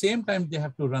 but in the same time, they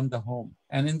have to run the home.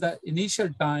 And in the initial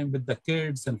time with the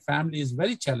kids and family is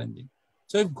very challenging.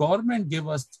 So if government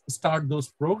start those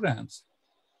programs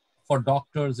for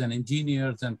doctors and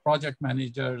engineers and project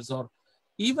managers, or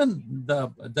even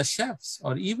the chefs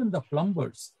or even the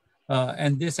plumbers,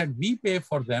 and they said, we pay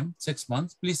for them 6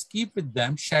 months, please keep with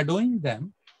them, shadowing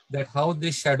them, that how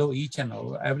they shadow each and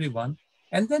everyone,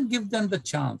 and then give them the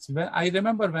chance. I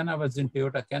remember when I was in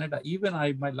Toyota Canada, even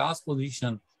my last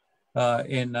position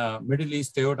in Middle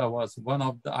East Toyota was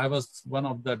I was one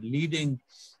of the leading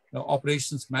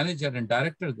operations manager and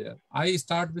director there. I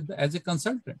started as a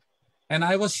consultant, and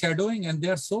I was shadowing, and they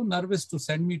are so nervous to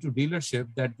send me to dealership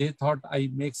that they thought I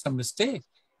make some mistake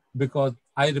because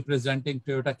I representing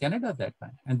Toyota Canada that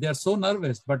time, and they are so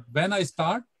nervous. But when I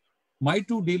start, my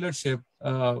 2 dealership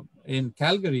in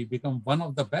Calgary become one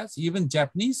of the best. Even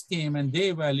Japanese came and they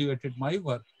evaluated my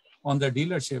work on the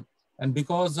dealership. And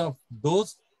because of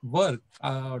those work,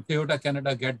 Toyota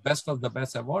Canada get Best of the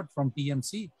Best award from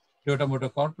TMC, Toyota Motor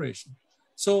Corporation.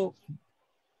 So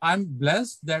I'm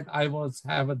blessed that I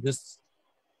have this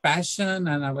passion,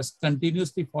 and I was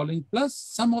continuously following. Plus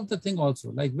some of the thing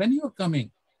also, like when you're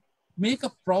coming, make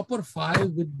a proper file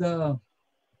with the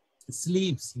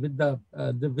sleeves, with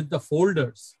the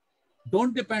folders.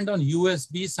 Don't depend on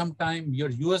USB. Sometime your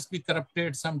USB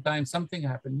corrupted, sometimes something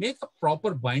happened. Make a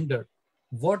proper binder,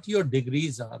 what your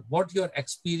degrees are, what your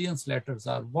experience letters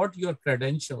are, what your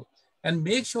credential, and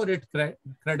make sure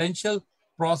credential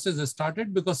process is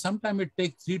started, because sometimes it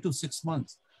takes 3 to 6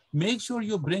 months. Make sure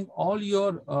you bring all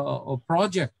your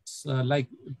projects. Like,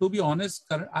 to be honest,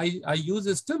 I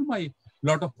use still my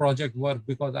lot of project work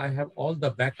because I have all the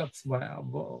backups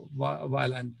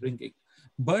while I'm bringing.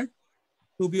 But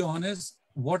to be honest,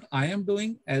 what I am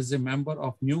doing as a member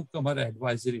of Newcomer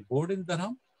Advisory Board in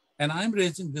Durham, and I'm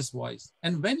raising this voice.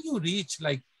 And when you reach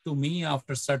like to me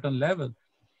after certain level,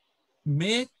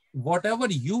 make whatever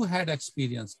you had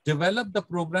experienced, develop the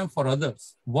program for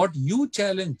others. What you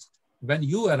challenged when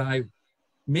you arrived,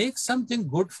 make something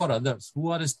good for others who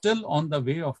are still on the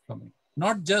way of coming.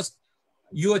 Not just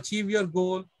you achieve your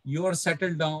goal, you are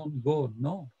settled down, go.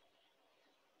 No.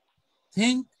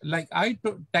 Think like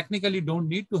technically don't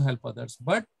need to help others,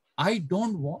 but I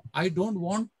don't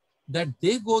want that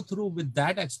they go through with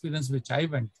that experience which I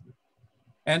went through.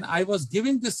 And I was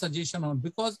giving this suggestion on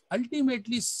because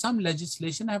ultimately some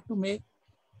legislation have to make,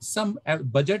 some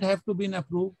budget have to be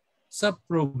approved, some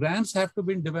programs have to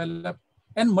be developed,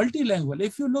 and multilingual.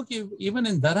 If you look even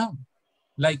in Durham,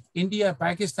 like India,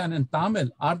 Pakistan, and Tamil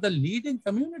are the leading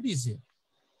communities here.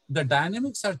 The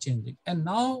dynamics are changing. And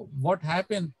now what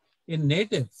happened in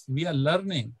natives, we are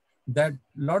learning that a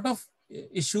lot of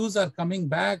issues are coming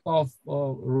back of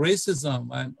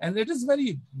racism. And it is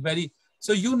very, very,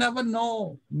 so you never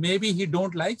know, maybe he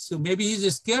don't like you, maybe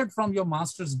he's scared from your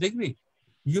master's degree.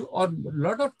 Or a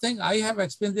lot of things I have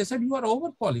experienced, they said you are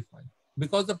overqualified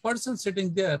because the person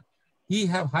sitting there, he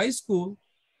have high school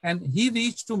and he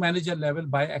reached to manager level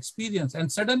by experience.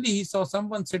 And suddenly he saw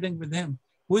someone sitting with him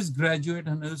who is graduate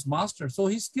and who is master. So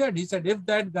he's scared. He said, if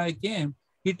that guy came,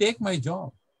 he take my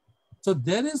job. So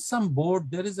there is some board,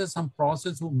 there is some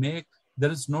process who make, there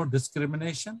is no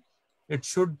discrimination. It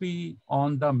should be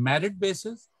on the merit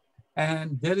basis.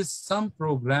 And there is some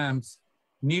programs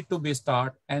need to be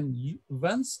start. And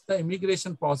once the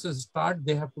immigration process start,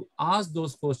 they have to ask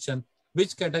those questions,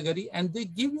 which category, and they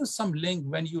give you some link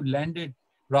when you landed,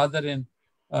 rather in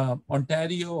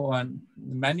Ontario and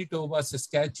Manitoba,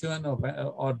 Saskatchewan,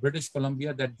 or British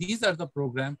Columbia, that these are the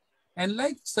program. And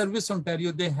like Service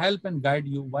Ontario, they help and guide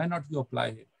you. Why not you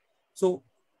apply here? So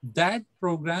that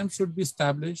program should be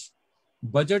established,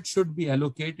 budget should be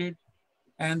allocated,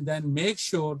 and then make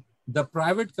sure the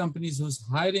private companies who's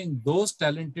hiring those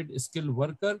talented skilled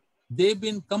worker, they've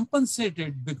been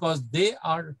compensated because they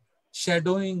are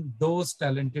shadowing those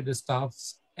talented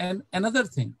staffs. And another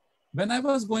thing, when I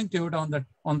was going Toyota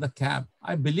on the cab,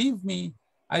 I believe me,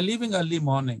 I leaving early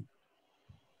morning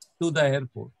to the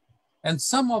airport, and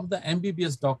some of the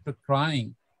MBBS doctor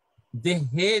crying. They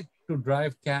hate to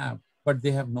drive cab, but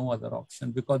they have no other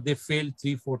option because they failed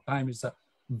 3, 4 times. It's a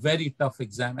very tough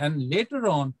exam. And later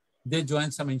on, they join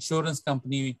some insurance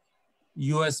company,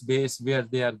 US based, where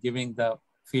they are giving the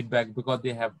feedback because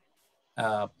they have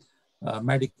uh,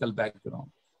 medical background.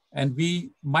 And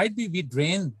we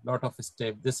drain a lot of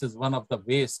step. This is one of the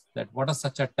ways that what is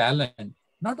such a talent,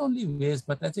 not only ways,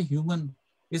 but as a human,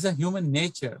 is a human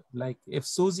nature. Like if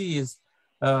Suzy is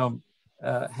um,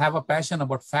 have a passion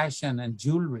about fashion and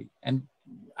jewelry, and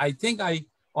I think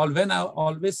when I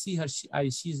always see her,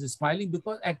 she's smiling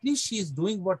because at least she's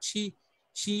doing what she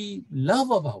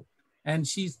love about, and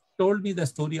she's told me the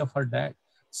story of her dad.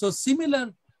 So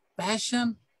similar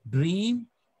passion, dream,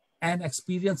 and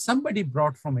experience somebody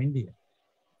brought from India,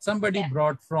 somebody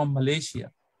brought from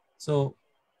Malaysia. So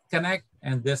connect,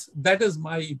 and that is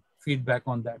my feedback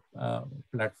on that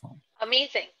platform.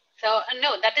 Amazing. So,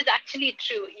 no, that is actually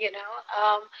true.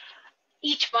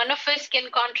 Each one of us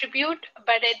can contribute,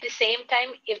 but at the same time,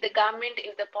 if the government,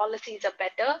 if the policies are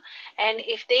better, and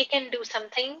if they can do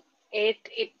something, it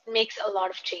makes a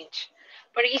lot of change.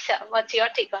 Parisa, what's your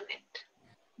take on it?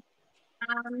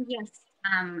 Yes,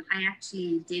 I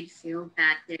actually did feel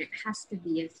that there has to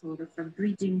be a sort of a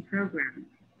bridging program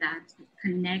that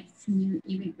connects new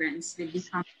immigrants with the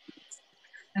companies.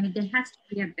 I mean, there has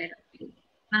to be a better way.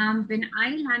 When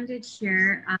I landed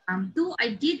here, though I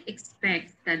did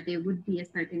expect that there would be a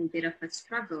certain bit of a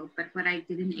struggle, but what I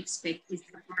didn't expect is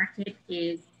the market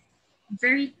is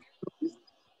very close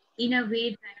in a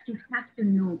way that you have to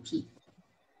know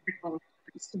people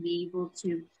to be able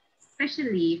to,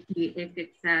 especially if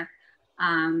it's a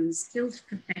skilled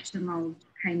professional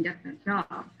kind of a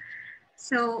job.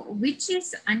 So, which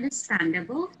is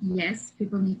understandable. Yes,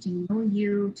 people need to know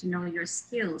you, to know your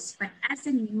skills. But as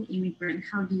a new immigrant,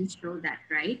 how do you show that,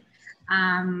 right?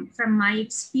 From my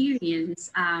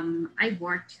experience, I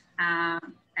worked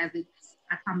with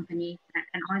a company,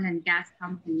 an oil and gas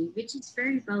company, which is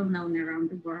very well known around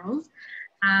the world.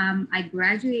 I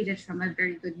graduated from a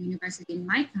very good university in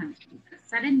my country, but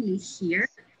suddenly here,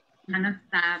 none of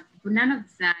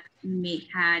that may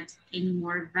had any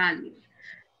more value.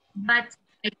 But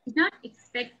I did not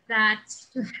expect that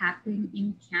to happen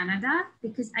in Canada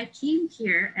because I came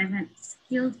here as a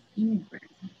skilled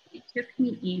immigrant. It took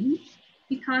me in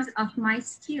because of my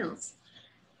skills.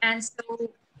 And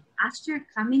so after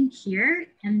coming here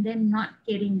and then not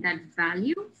getting that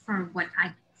value for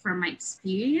my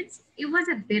experience, it was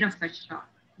a bit of a shock.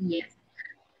 Yes.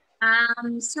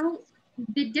 So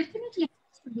there definitely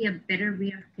has to be a better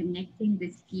way of connecting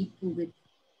with people with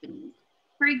things.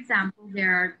 For example,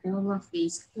 there are all of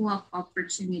these co-op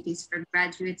opportunities for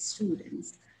graduate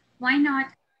students. Why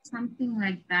not something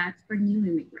like that for new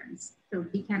immigrants? So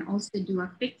they can also do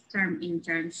a fixed term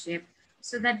internship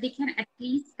so that they can at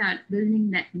least start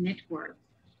building that network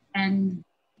and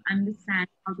understand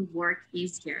how the work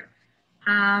is here.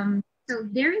 So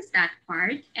there is that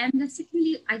part. And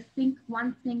secondly, I think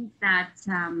one thing that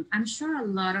I'm sure a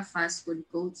lot of us would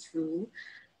go through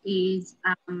is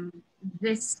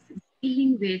this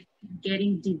dealing with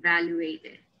getting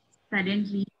devaluated.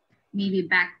 Suddenly, maybe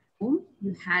back home,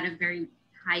 you had a very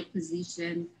high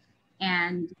position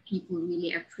and people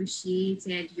really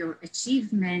appreciated your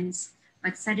achievements,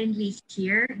 but suddenly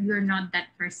here, you're not that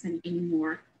person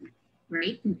anymore,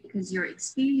 right? Because your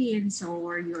experience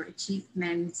or your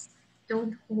achievements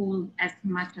don't hold as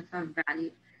much of a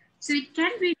value. So it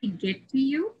can really get to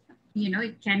you,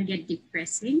 it can get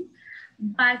depressing,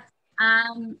 but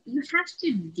you have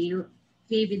to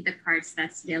play with the cards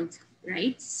that's dealt,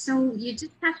 right? So you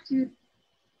just have to,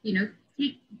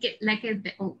 get, like I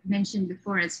mentioned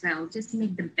before as well, just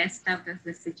make the best out of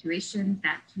the situation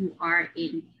that you are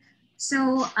in.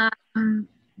 So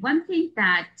one thing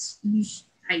that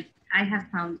I have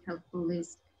found helpful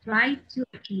is try to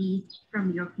at least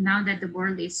now that the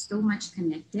world is so much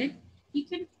connected, you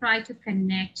can try to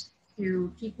connect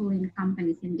to people in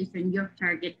companies, in different your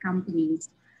target companies,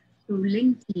 through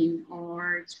LinkedIn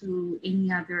or through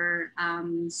any other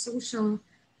social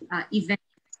event.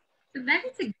 So that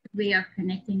is a good way of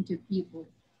connecting to people.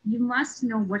 You must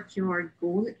know what your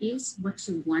goal is, what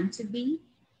you want to be,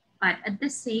 but at the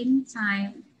same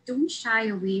time, don't shy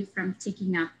away from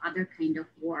taking up other kind of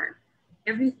work.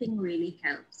 Everything really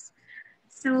helps.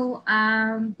 So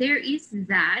there is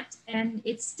that, and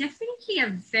it's definitely a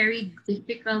very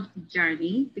difficult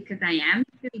journey because I am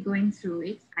still going through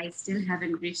it. I still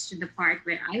haven't reached to the part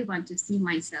where I want to see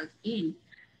myself in.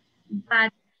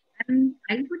 But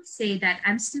I would say that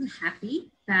I'm still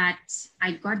happy that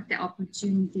I got the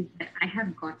opportunities that I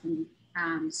have gotten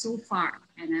so far,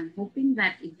 and I'm hoping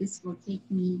that this will take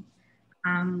me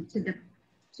to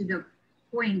the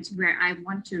point where I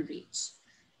want to reach.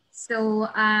 So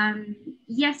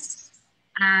yes,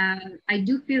 I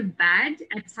do feel bad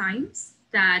at times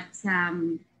that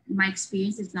my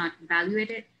experience is not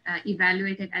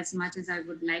evaluated as much as I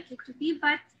would like it to be,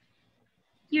 but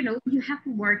you know, you have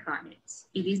to work on it.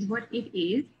 It is what it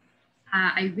is.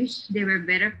 I wish there were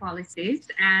better policies,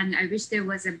 and I wish there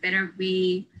was a better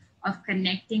way of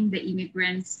connecting the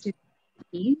immigrants to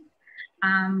me.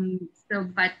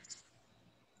 But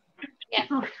Yeah.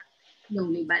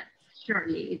 slowly but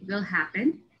surely it will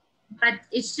happen. But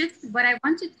it's just what I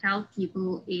want to tell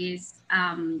people is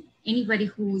anybody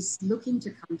who's looking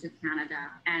to come to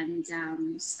Canada and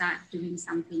start doing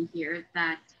something here,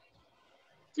 that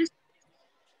just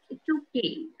it's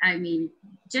okay. I mean,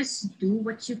 just do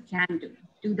what you can do.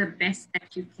 Do the best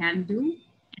that you can do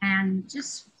and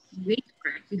just wait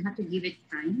for it. You have to give it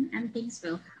time and things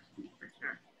will happen for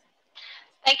sure.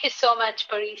 Thank you so much,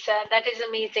 Parisa. That is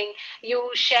amazing. You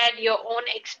shared your own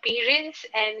experience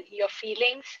and your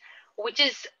feelings, which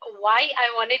is why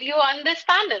I wanted you on this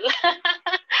panel.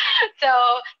 So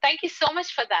thank you so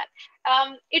much for that.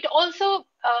 It also,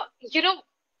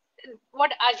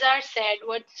 what Azhar said,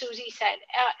 what Suzy said,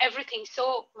 everything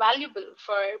so valuable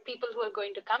for people who are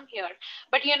going to come here.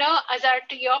 But Azhar,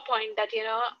 to your point that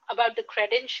about the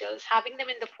credentials, having them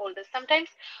in the folder. Sometimes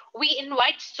we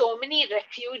invite so many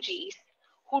refugees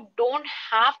who don't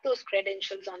have those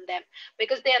credentials on them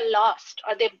because they are lost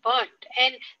or they're burnt,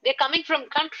 and they're coming from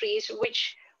countries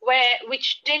which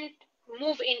didn't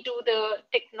move into the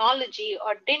technology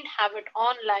or didn't have it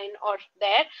online or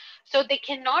there, so they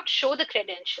cannot show the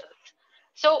credentials.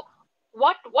 So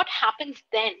what happens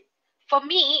then? For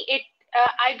me,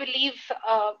 I believe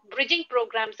bridging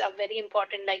programs are very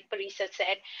important, like Parisa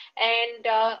said.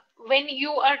 And when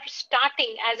you are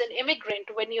starting as an immigrant,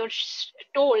 when you're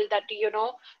told that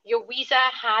your visa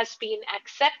has been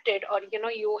accepted, or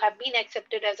you have been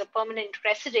accepted as a permanent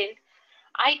resident,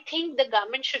 I think the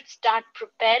government should start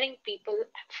preparing people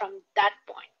from that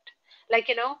point. Like,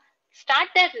 start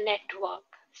their network,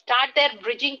 start their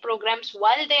bridging programs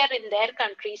while they are in their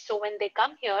country. So when they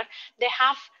come here, they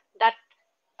have that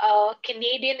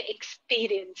Canadian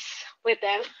experience with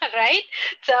them, right?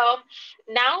 So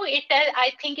now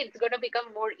I think it's going to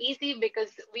become more easy because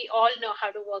we all know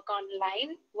how to work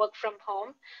online, work from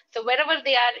home. So wherever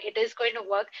they are, it is going to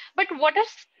work. But what are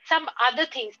some other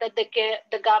things that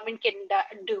the government can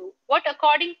do? What,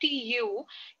 according to you,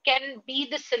 can be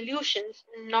the solutions?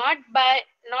 Not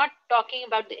talking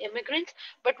about the immigrants,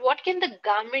 but what can the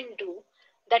government do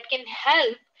that can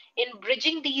help in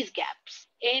bridging these gaps,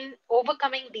 in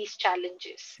overcoming these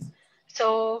challenges?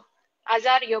 So,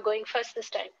 Azhar, you're going first this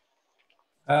time.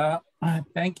 Uh,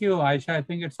 Thank you, Ayesha. I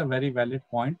think it's a very valid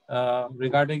point.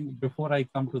 Regarding, before I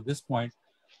come to this point,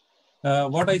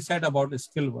 what I said about a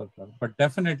skilled worker, but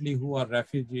definitely who are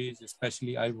refugees,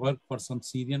 especially I work for some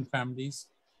Syrian families,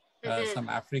 some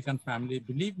African family.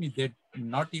 Believe me, they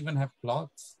not even have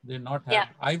clothes. They not have.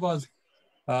 Yeah.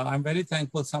 I'm very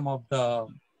thankful some of the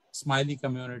Smiley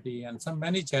community and some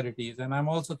many charities, and I'm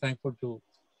also thankful to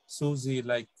Suzy.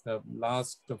 Like the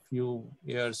last few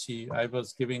years, I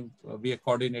was giving, we are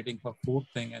coordinating for food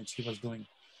thing, and she was doing.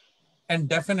 And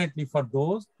definitely for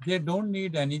those, they don't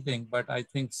need anything, but I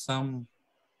think some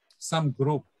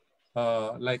group,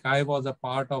 like I was a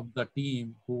part of the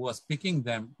team who was picking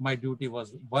them. My duty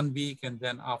was 1 week, and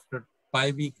then after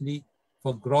bi-weekly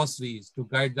for groceries to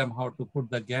guide them how to put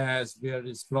the gas, where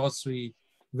is grocery,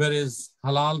 where is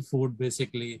halal food,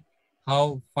 basically,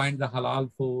 how find the halal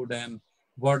food, and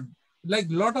what, like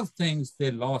a lot of things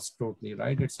they lost totally,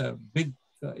 right? It's a big,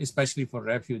 especially for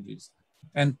refugees.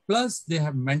 And plus they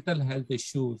have mental health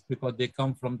issues because they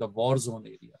come from the war zone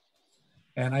area.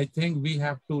 And I think we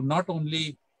have to not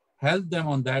only help them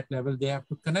on that level, they have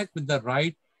to connect with the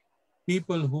right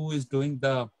people who is doing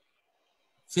the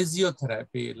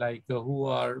physiotherapy, like who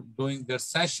are doing their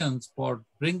sessions for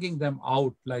bringing them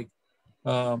out, like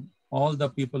all the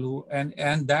people who,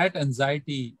 and that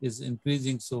anxiety is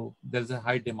increasing. So there's a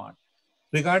high demand.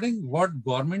 Regarding what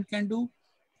government can do,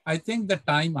 I think the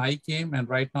time I came and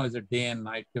right now is a day and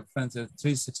night difference, a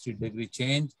 360-degree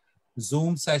change.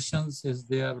 Zoom sessions is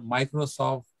there,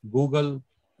 Microsoft, Google,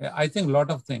 I think a lot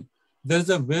of things. There's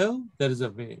a will, there is a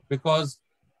way, because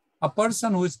a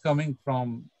person who is coming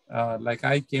from, like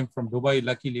I came from Dubai,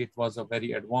 luckily it was a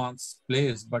very advanced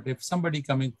place, but if somebody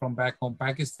coming from back home,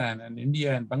 Pakistan and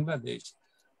India and Bangladesh,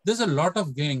 there's a lot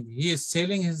of gang. He is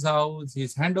selling his house,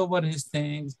 he's hand over his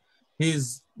things,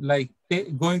 he's like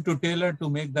going to tailor to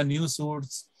make the new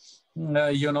suits,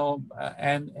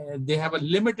 and they have a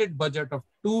limited budget of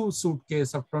 2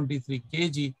 suitcases of 23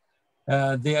 kg.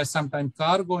 They are sometimes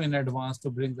cargo in advance to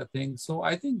bring the thing. So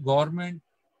I think government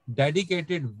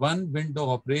dedicated one window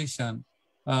operation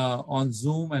on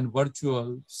Zoom and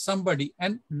virtual, somebody,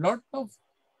 and lot of,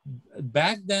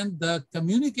 back then the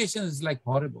communication is like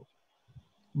horrible.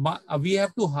 We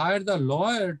have to hire the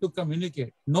lawyer to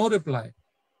communicate, no reply.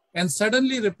 And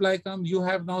suddenly reply comes, you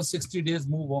have now 60 days,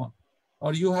 move on.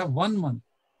 Or you have 1 month.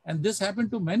 And this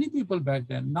happened to many people back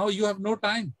then. Now you have no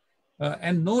time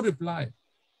and no reply.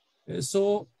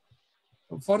 So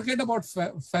forget about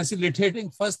facilitating.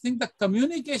 First thing, the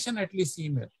communication, at least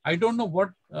email. I don't know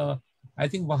what, I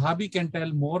think Wahabi can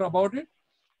tell more about it,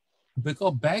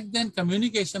 because back then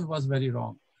communication was very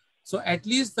wrong. So at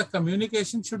least the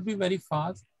communication should be very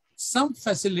fast. Some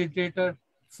facilitator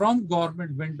from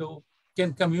government window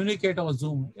can communicate on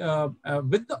Zoom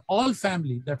with all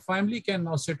family. That family can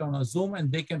now sit on a Zoom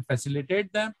and they can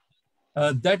facilitate them.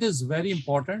 That is very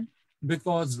important,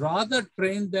 because rather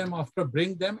train them after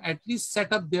bring them, at least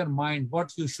set up their mind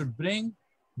what you should bring,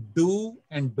 do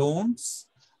and don'ts,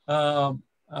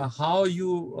 how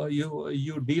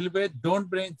you deal with. Don't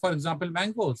bring, for example,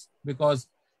 mangoes, because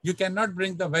you cannot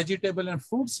bring the vegetable and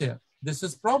fruits here. This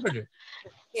is prohibited.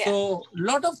 Yeah. So a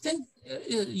lot of things,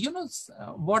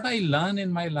 what I learn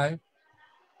in my life,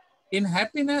 in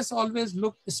happiness, always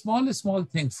look small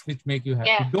things which make you happy.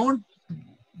 Yeah. Don't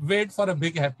wait for a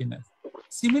big happiness.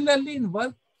 Similarly, in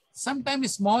work,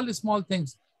 sometimes small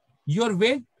things. Your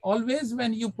weight, always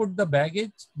when you put the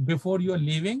baggage before you're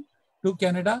leaving to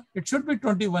Canada, it should be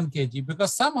 21 kg,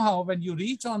 because somehow when you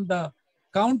reach on the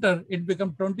counter, it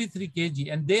becomes 23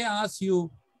 kg, and they ask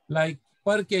you like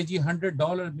per kg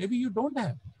 $100, maybe you don't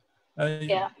have.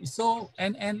 So,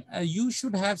 and you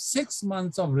should have 6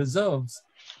 months of reserves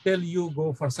till you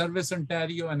go for service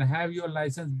Ontario and have your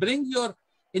license. Bring your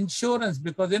insurance,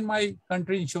 because in my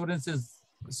country, insurance is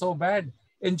so bad.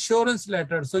 Insurance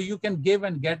letter, so you can give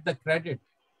and get the credit.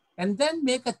 And then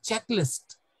make a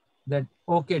checklist that,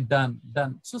 okay, done.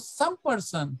 So some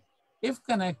person, if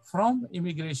connect from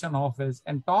immigration office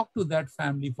and talk to that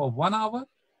family for 1 hour,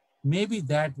 maybe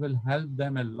that will help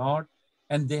them a lot,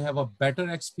 and they have a better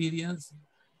experience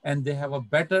and they have a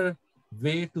better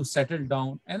way to settle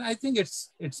down. And I think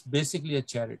it's basically a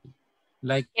charity.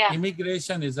 Like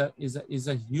immigration is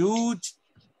a huge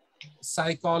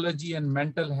psychology and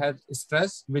mental health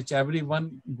stress which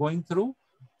everyone going through.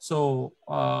 So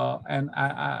and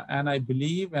I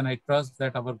believe and I trust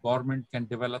that our government can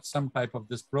develop some type of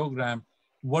this program,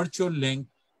 virtual link,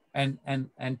 and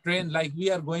train, like we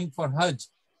are going for Hajj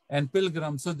and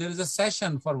pilgrim. So there is a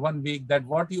session for 1 week that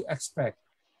what you expect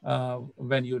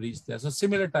when you reach there. So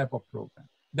similar type of program.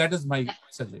 That is my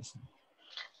suggestion.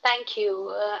 Thank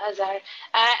you, Azhar.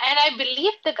 And I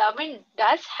believe the government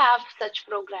does have such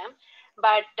program,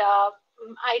 but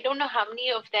I don't know how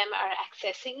many of them are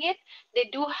accessing it. They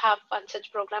do have one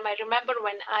such program. I remember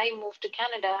when I moved to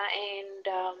Canada,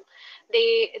 and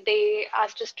they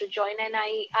asked us to join, and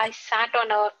I sat on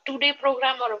a 2-day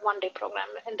program or a 1-day program,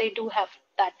 and they do have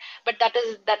that. But that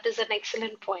is an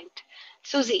excellent point.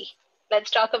 Suzy,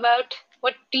 let's talk about,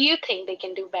 what do you think they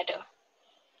can do better?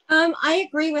 I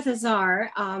agree with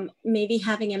Azhar. Maybe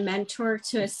having a mentor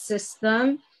to assist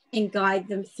them and guide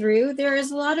them through. There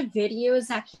is a lot of videos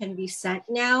that can be sent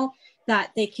now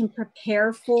that they can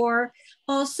prepare for.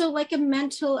 Also, like a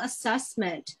mental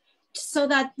assessment, so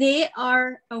that they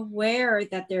are aware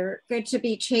that there are going to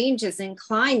be changes in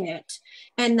climate,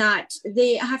 and that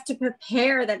they have to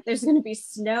prepare that there's going to be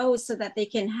snow, so that they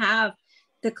can have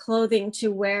the clothing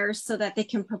to wear, so that they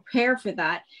can prepare for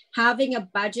that. Having a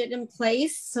budget in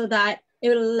place so that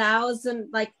it allows them,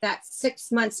 like that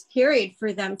 6 months period,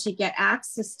 for them to get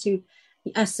access to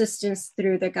assistance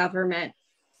through the government,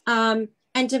 and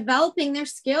developing their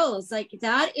skills. Like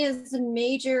that is a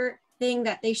major thing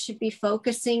that they should be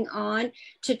focusing on,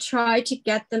 to try to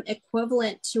get them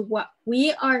equivalent to what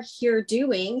we are here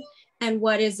doing, and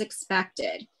what is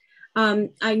expected.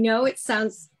 I know it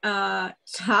sounds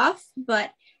tough,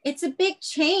 but it's a big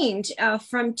change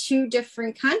from two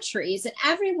different countries, and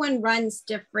everyone runs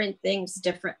different things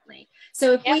differently.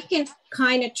 So if we can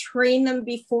kind of train them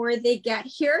before they get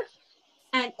here,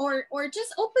 and or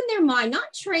just open their mind,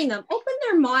 not train them, open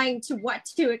their mind to what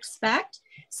to expect,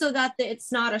 so that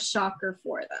it's not a shocker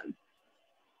for them.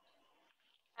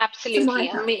 Absolutely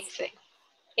amazing.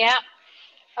 Yeah.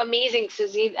 Amazing,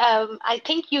 Suzy. I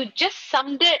think you just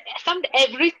summed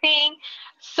everything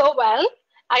so well.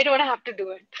 I don't have to do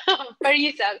it.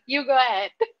 Parisa, you go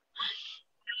ahead.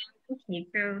 Okay,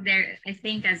 so there, I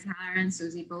think Azhar and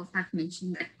Suzy both have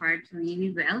mentioned that part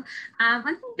really well.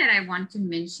 One thing that I want to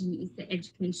mention is the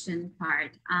education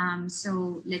part.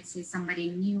 So let's say somebody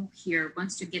new here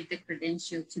wants to get the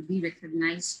credential to be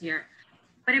recognized here.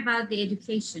 What about the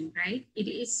education, right? It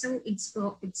is so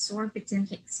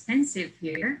exorbitantly expensive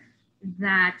here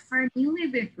that for a new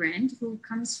immigrant who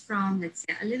comes from, let's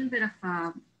say, a little bit of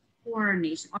a poor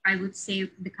nation, or I would say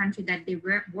the country that they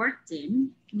worked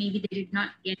in, maybe they did not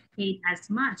get paid as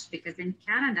much, because in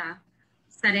Canada,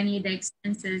 suddenly the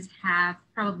expenses have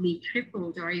probably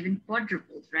tripled or even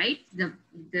quadrupled, right?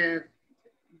 The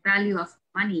value of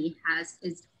money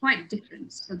is quite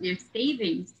different. So their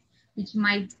savings, which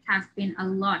might have been a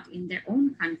lot in their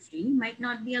own country, might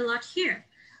not be a lot here.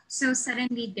 So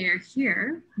suddenly they're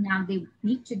here. Now they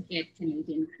need to get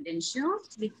Canadian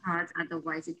credentials, because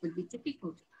otherwise it would be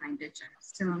difficult to find a job.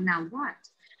 So now what?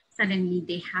 Suddenly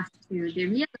they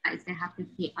realize they have to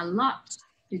pay a lot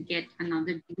to get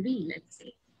another degree, let's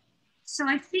say. So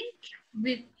I think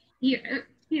with here,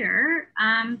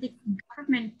 the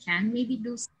government can maybe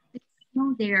do something.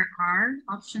 There are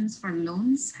options for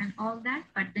loans and all that,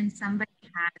 but when somebody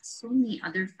has so many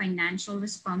other financial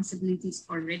responsibilities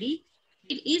already,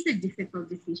 it is a difficult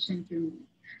decision to make.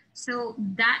 So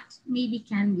that maybe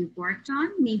can be worked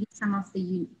on. Maybe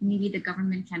maybe the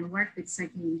government can work with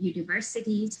certain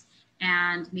universities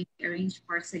and maybe arrange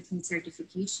for certain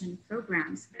certification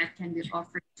programs that can be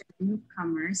offered to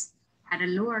newcomers at a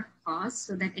lower cost,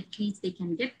 so that at least they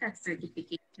can get that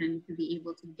certification to be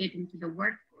able to get into the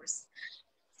workforce.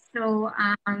 So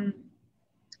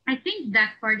I think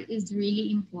that part is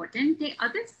really important. The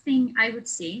other thing I would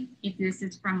say, if this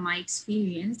is from my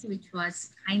experience, which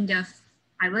was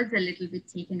I was a little bit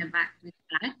taken aback with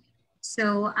that.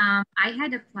 So I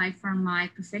had applied for my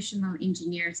professional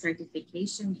engineer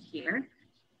certification here.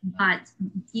 But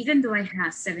even though I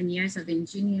have 7 years of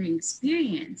engineering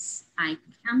experience, I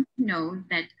come to know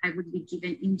that I would be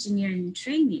given engineering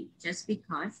training just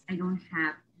because I don't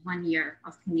have 1 year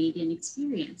of Canadian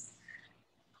experience,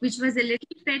 which was a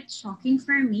little bit shocking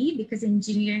for me, because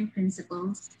engineering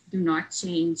principles do not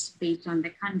change based on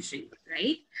the country,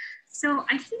 right? So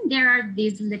I think there are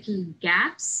these little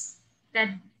gaps that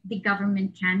the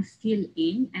government can fill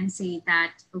in and say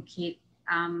that, okay,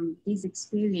 this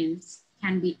experience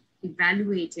can be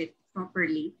evaluated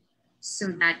properly, so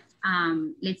that,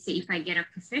 let's say if I get a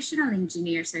professional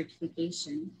engineer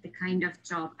certification, the kind of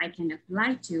job I can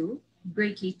apply to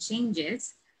greatly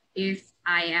changes if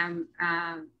I am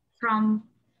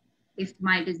if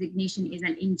my designation is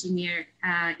an engineer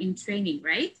in training,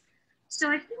 right? So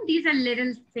I think these are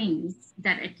little things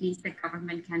that at least the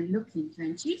government can look into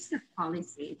and change the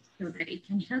policies so that it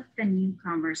can help the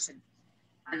newcomers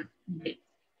a bit.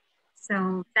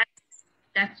 So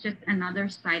that's just another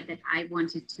side that I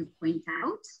wanted to point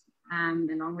out,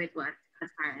 along with what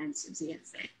Azhar and Suzy had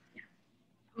said. Yeah.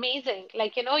 Amazing.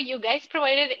 You guys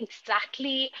provided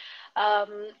exactly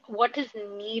what is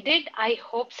needed. I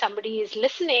hope somebody is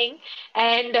listening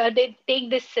and they take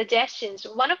these suggestions.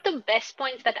 One of the best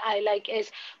points that I like is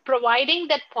providing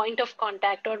that point of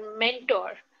contact or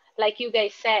mentor, like you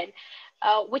guys said,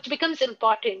 which becomes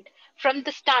important from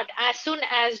the start. As soon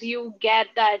as you get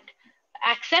that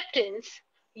acceptance,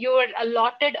 you're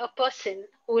allotted a person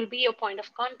who will be your point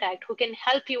of contact, who can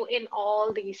help you in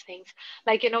all these things.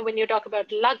 When you talk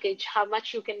about luggage, how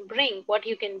much you can bring, what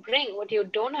you can bring, what you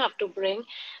don't have to bring,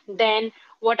 then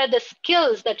what are the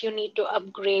skills that you need to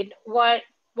upgrade, what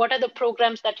are the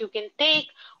programs that you can take,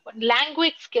 what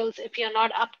language skills, if you're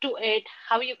not up to it,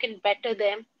 how you can better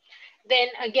them. Then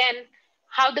again,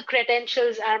 how the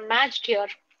credentials are matched here.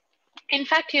 In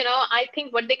fact, I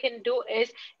think what they can do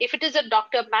is, if it is a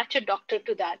doctor, match a doctor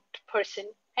to that person.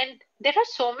 And there are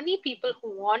so many people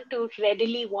who want to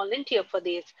readily volunteer for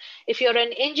this. If you're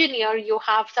an engineer, you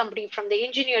have somebody from the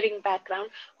engineering background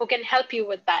who can help you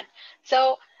with that.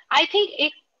 So I think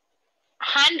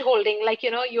hand holding, like,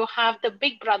 you have the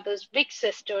big brothers, big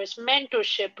sisters,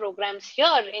 mentorship programs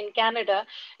here in Canada.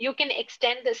 You can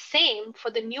extend the same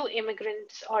for the new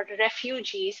immigrants or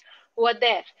refugees who are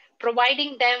there,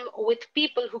 providing them with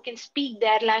people who can speak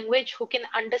their language, who can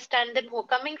understand them, who are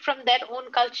coming from their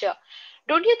own culture.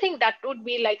 Don't you think that would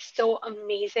be like so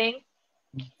amazing?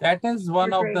 That is I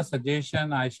one of the agree. suggestion,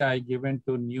 Aisha, I given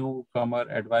to newcomer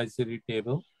advisory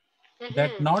table,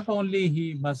 that Hmm. not only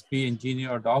he must be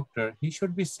engineer or doctor, he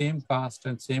should be same caste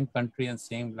and same country and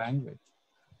same language.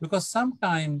 Because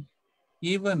sometimes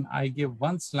even I give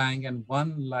one slang and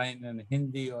one line in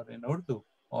Hindi or in Urdu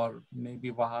or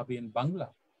maybe Wahabi in Bangla,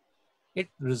 it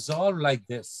resolve like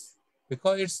this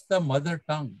because it's the mother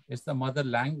tongue, it's the mother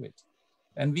language.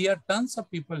 And we are tons of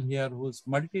people here who's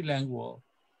multilingual.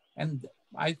 And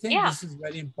I think Yeah. this is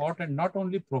very important, not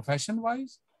only profession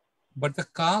wise, but the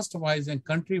caste wise and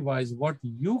country wise, what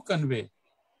you convey.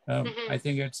 I Hmm.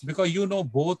 think it's because you know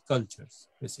both cultures,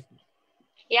 basically.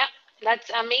 Yeah, that's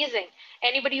amazing.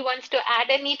 Anybody wants to add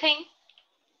anything?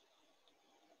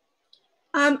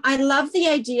 I love the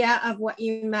idea of what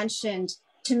you mentioned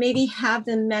to maybe have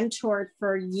them mentored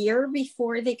for a year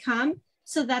before they come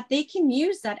so that they can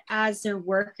use that as their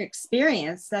work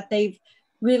experience, that they've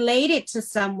related to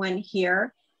someone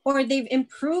here or they've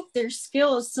improved their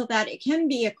skills so that it can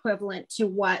be equivalent to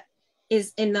what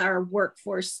is in our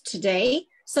workforce today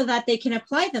so that they can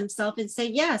apply themselves and say,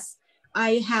 yes,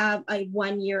 I have a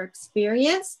 1 year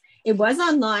experience. It was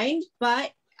online,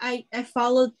 but I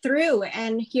followed through,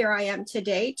 and here I am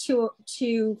today to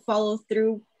follow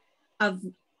through of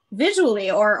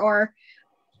visually or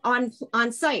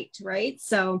on site, right?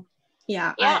 So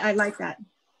yeah, Yeah. I like that.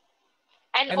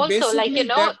 And And also, like, basically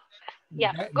that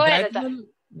yeah, that, go ahead, that Azhar. will,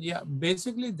 yeah,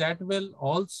 basically that will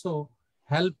also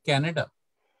help Canada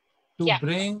to Yeah.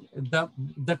 bring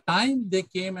the time they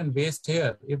came and waste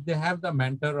here. If they have the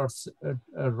mentor or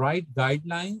right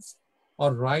guidelines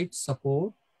or right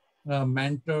support,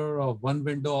 mentor or one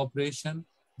window operation,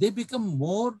 they become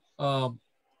more uh,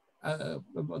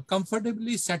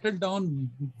 comfortably settled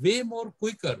down way more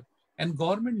quicker. And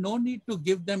government no need to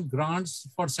give them grants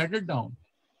for settle down.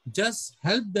 Just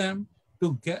help them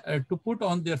to get to put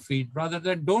on their feet. Rather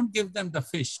than don't give them the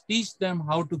fish, teach them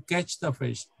how to catch the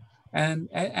fish. And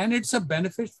it's a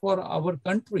benefit for our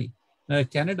country,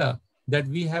 Canada, that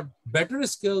we have better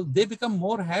skill. They become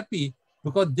more happy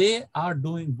because they are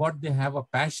doing what they have a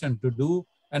passion to do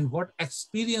and what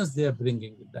experience they are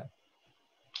bringing with that.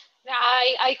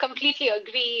 I completely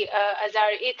agree,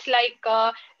 Azhar. It's like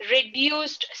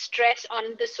reduced stress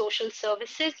on the social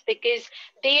services because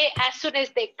as soon as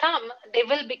they come, they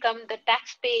will become the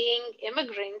tax-paying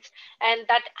immigrants, and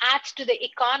that adds to the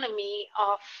economy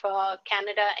of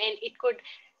Canada, and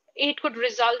it could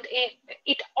result in,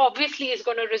 it obviously is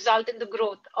going to result in the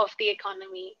growth of the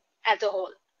economy as a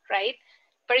whole, right?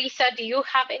 Parisa, do you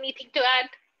have anything to add?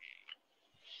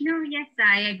 No, yes,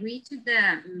 I agree to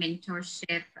the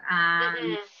mentorship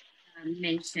Hmm.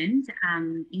 mentioned.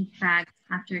 In fact,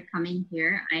 after coming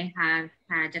here, I have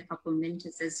had a couple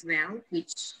mentors as well,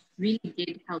 which really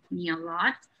did help me a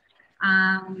lot.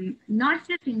 Not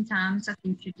just in terms of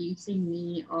introducing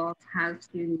me of how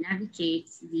to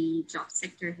navigate the job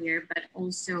sector here, but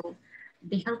also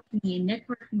they helped me in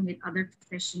networking with other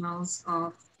professionals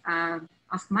of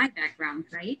my background,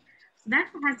 right? So that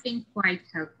has been quite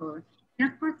helpful. And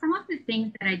of course, some of the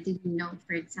things that I didn't know,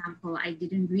 for example, I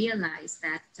didn't realize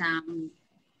that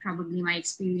probably my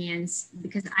experience,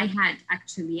 because I had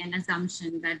actually an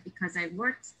assumption that because I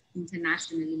worked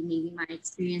internationally, maybe my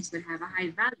experience would have a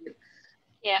high value,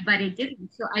 Yeah. but it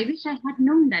didn't. So I wish I had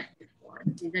known that before.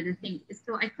 These are the things.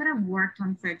 So I could have worked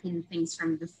on certain things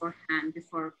from beforehand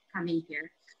before coming here.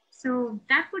 So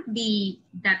that would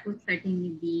certainly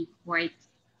be quite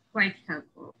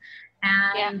helpful.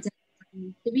 Yeah. And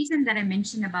the reason that I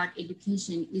mentioned about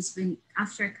education is when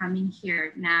after coming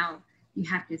here now you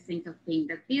have to think of paying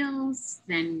the bills,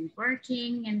 then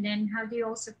working, and then how do you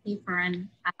also pay for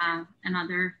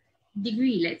another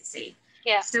degree, let's say.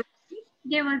 Yeah. So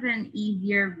there was an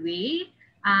easier way.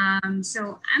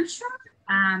 So I'm sure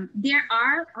there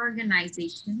are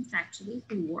organizations actually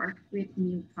who work with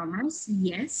newcomers,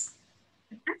 yes,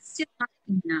 but that's still not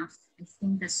enough. I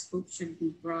think the scope should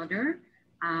be broader.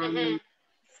 Hmm. Um,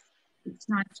 it's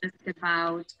not just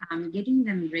about getting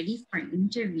them ready for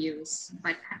interviews,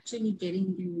 but actually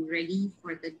getting them ready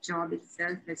for the job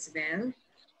itself as well.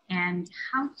 And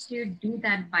how to do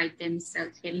that by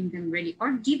themselves, getting them ready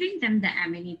or giving them the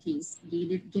amenities,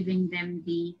 giving them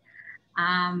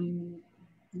um,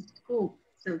 the scope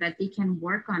so that they can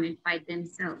work on it by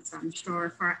themselves. I'm sure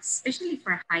for especially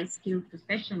for high skilled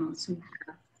professionals who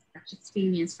have such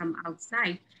experience from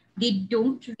outside, they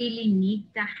don't really need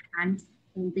the hand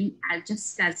holding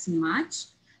just as much,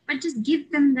 but just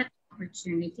give them that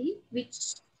opportunity, which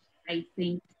I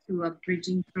think through a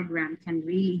bridging program can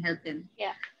really help them.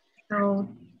 Yeah. So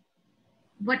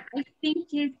what I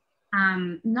think is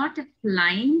not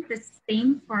applying the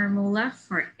same formula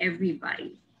for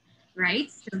everybody, right?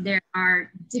 So there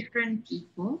are different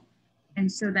people, and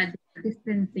so that there are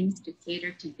different things to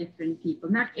cater to different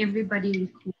people. Not everybody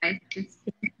requires the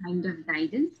same kind of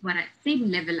guidance, but at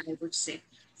same level, I would say.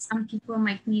 Some people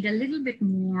might need a little bit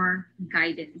more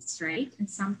guidance, right? And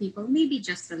some people maybe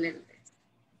just a little bit.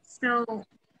 So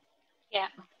yeah,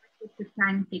 it's a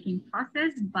time-taking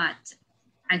process, but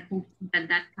I hope that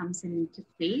that comes into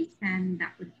place, and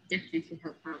that would definitely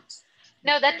help out.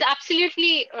 No, that's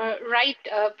absolutely right,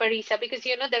 Parisa, because,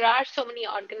 there are so many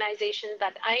organizations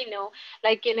that I know,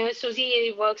 like,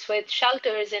 Suzy works with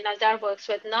shelters and Azhar works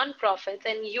with nonprofits,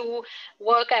 and you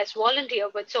work as volunteer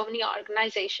with so many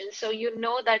organizations. So,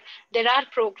 that there are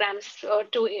programs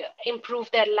to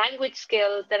improve their language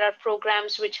skill. There are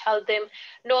programs which help them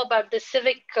know about the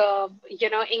civic,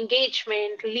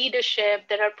 engagement, leadership.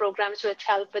 There are programs which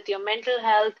help with your mental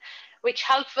health, which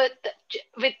help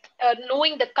with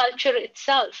knowing the culture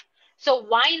itself. So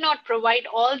why not provide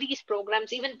all these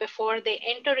programs even before they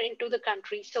enter into the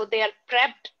country, so they are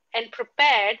prepped and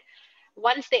prepared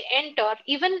once they enter,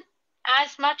 even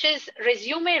as much as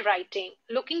resume writing,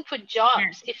 looking for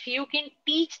jobs. If you can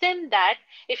teach them that,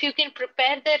 if you can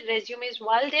prepare their resumes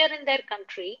while they're in their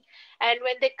country, and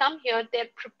when they come here, they're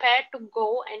prepared to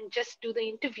go and just do the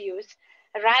interviews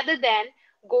rather than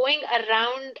going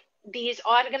around these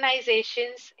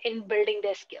organizations in building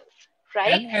their skills,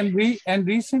 right? And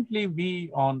recently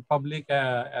we on Public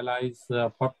Allies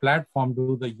platform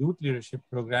do the youth leadership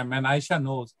program, and Ayesha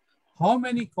knows how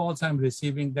many calls I'm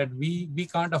receiving that we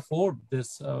can't afford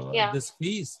this this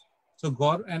fees. So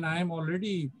and I am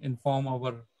already informed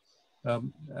our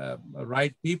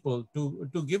right people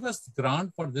to give us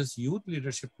grant for this youth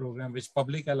leadership program which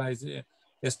Public Allies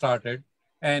started.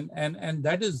 And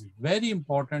that is very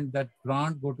important, that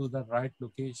grant go to the right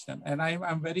location. And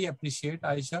I'm very appreciate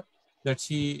Ayesha that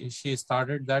she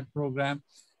started that program.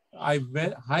 I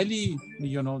highly,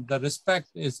 the respect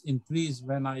is increased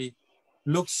when I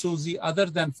look Suzy, other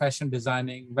than fashion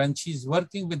designing, when she's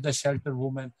working with the shelter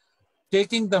woman,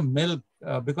 taking the milk,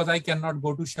 because I cannot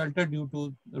go to shelter due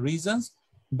to reasons,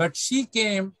 but she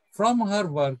came from her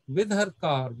work with her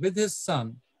car, with his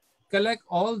son, collect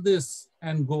all this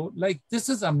and go. Like, this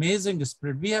is amazing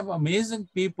spirit. We have amazing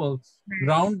people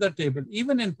round the table,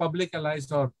 even in Public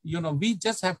Allies, or, we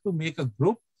just have to make a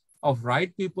group of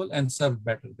right people and serve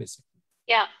better, basically.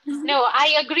 Yeah, no,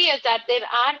 I agree with that. There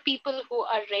are people who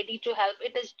are ready to help.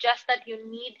 It is just that you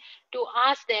need to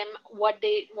ask them what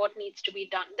needs to be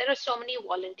done. There are so many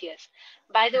volunteers.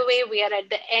 By the way, we are at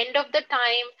the end of the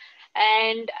time,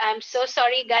 and I'm so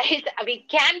sorry, guys. We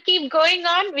can keep going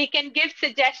on. We can give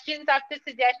suggestions after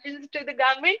suggestions to the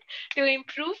government to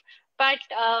improve, but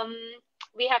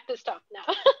we have to stop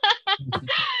now.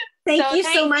 Thank you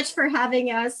so much for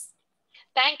having us.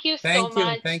 Thank you so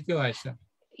much. Thank you, Ayesha.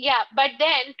 Yeah, but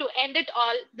then to end it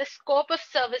all, the scope of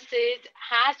services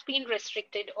has been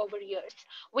restricted over years,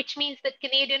 which means that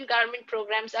Canadian government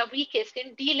programs are weakest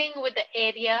in dealing with the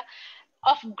area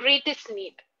of greatest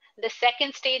need. The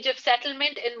second stage of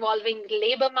settlement involving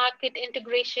labor market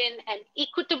integration and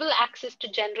equitable access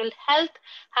to general health,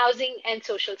 housing, and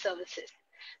social services.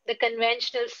 The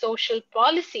conventional social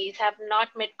policies have not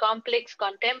met complex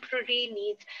contemporary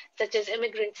needs such as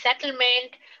immigrant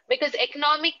settlement, because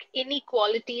economic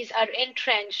inequalities are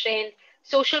entrenched in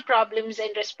social problems and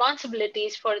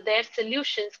responsibilities for their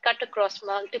solutions cut across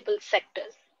multiple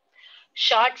sectors.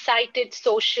 Short-sighted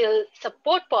social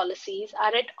support policies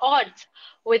are at odds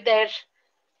with their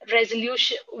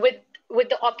resolution with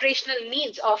the operational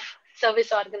needs of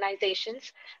service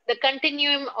organizations, the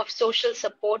continuum of social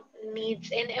support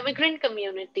needs in immigrant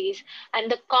communities,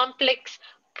 and the complex,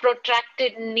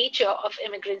 protracted nature of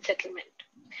immigrant settlement.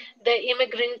 The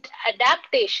immigrant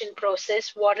adaptation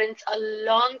process warrants a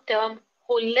long-term,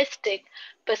 holistic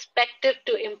perspective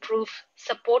to improve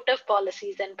supportive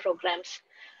policies and programs.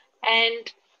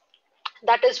 And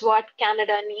that is what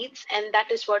Canada needs, and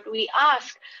that is what we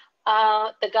ask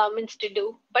the governments to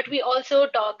do. But we also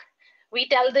we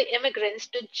tell the immigrants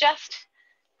to just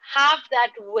have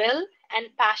that will and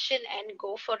passion and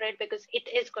go for it, because it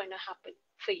is going to happen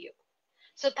for you.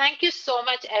 So thank you so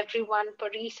much, everyone,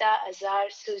 Parisa, Azhar,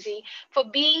 Suzy, for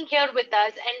being here with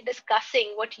us and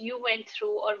discussing what you went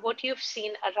through or what you've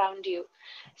seen around you.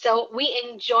 So we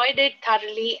enjoyed it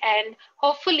thoroughly, and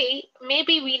hopefully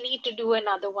maybe we need to do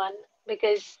another one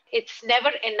because it's never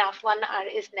enough. 1 hour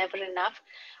is never enough.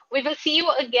 We will see you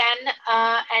again.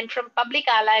 And from Public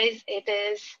Allies, it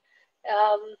is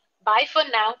bye for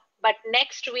now. But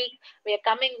next week, we are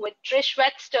coming with Trish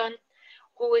Whetstone,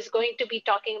 who is going to be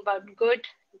talking about good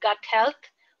gut health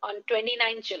on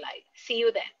 29 July. See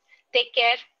you then. Take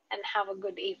care and have a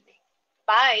good evening.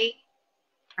 Bye.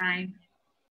 Bye.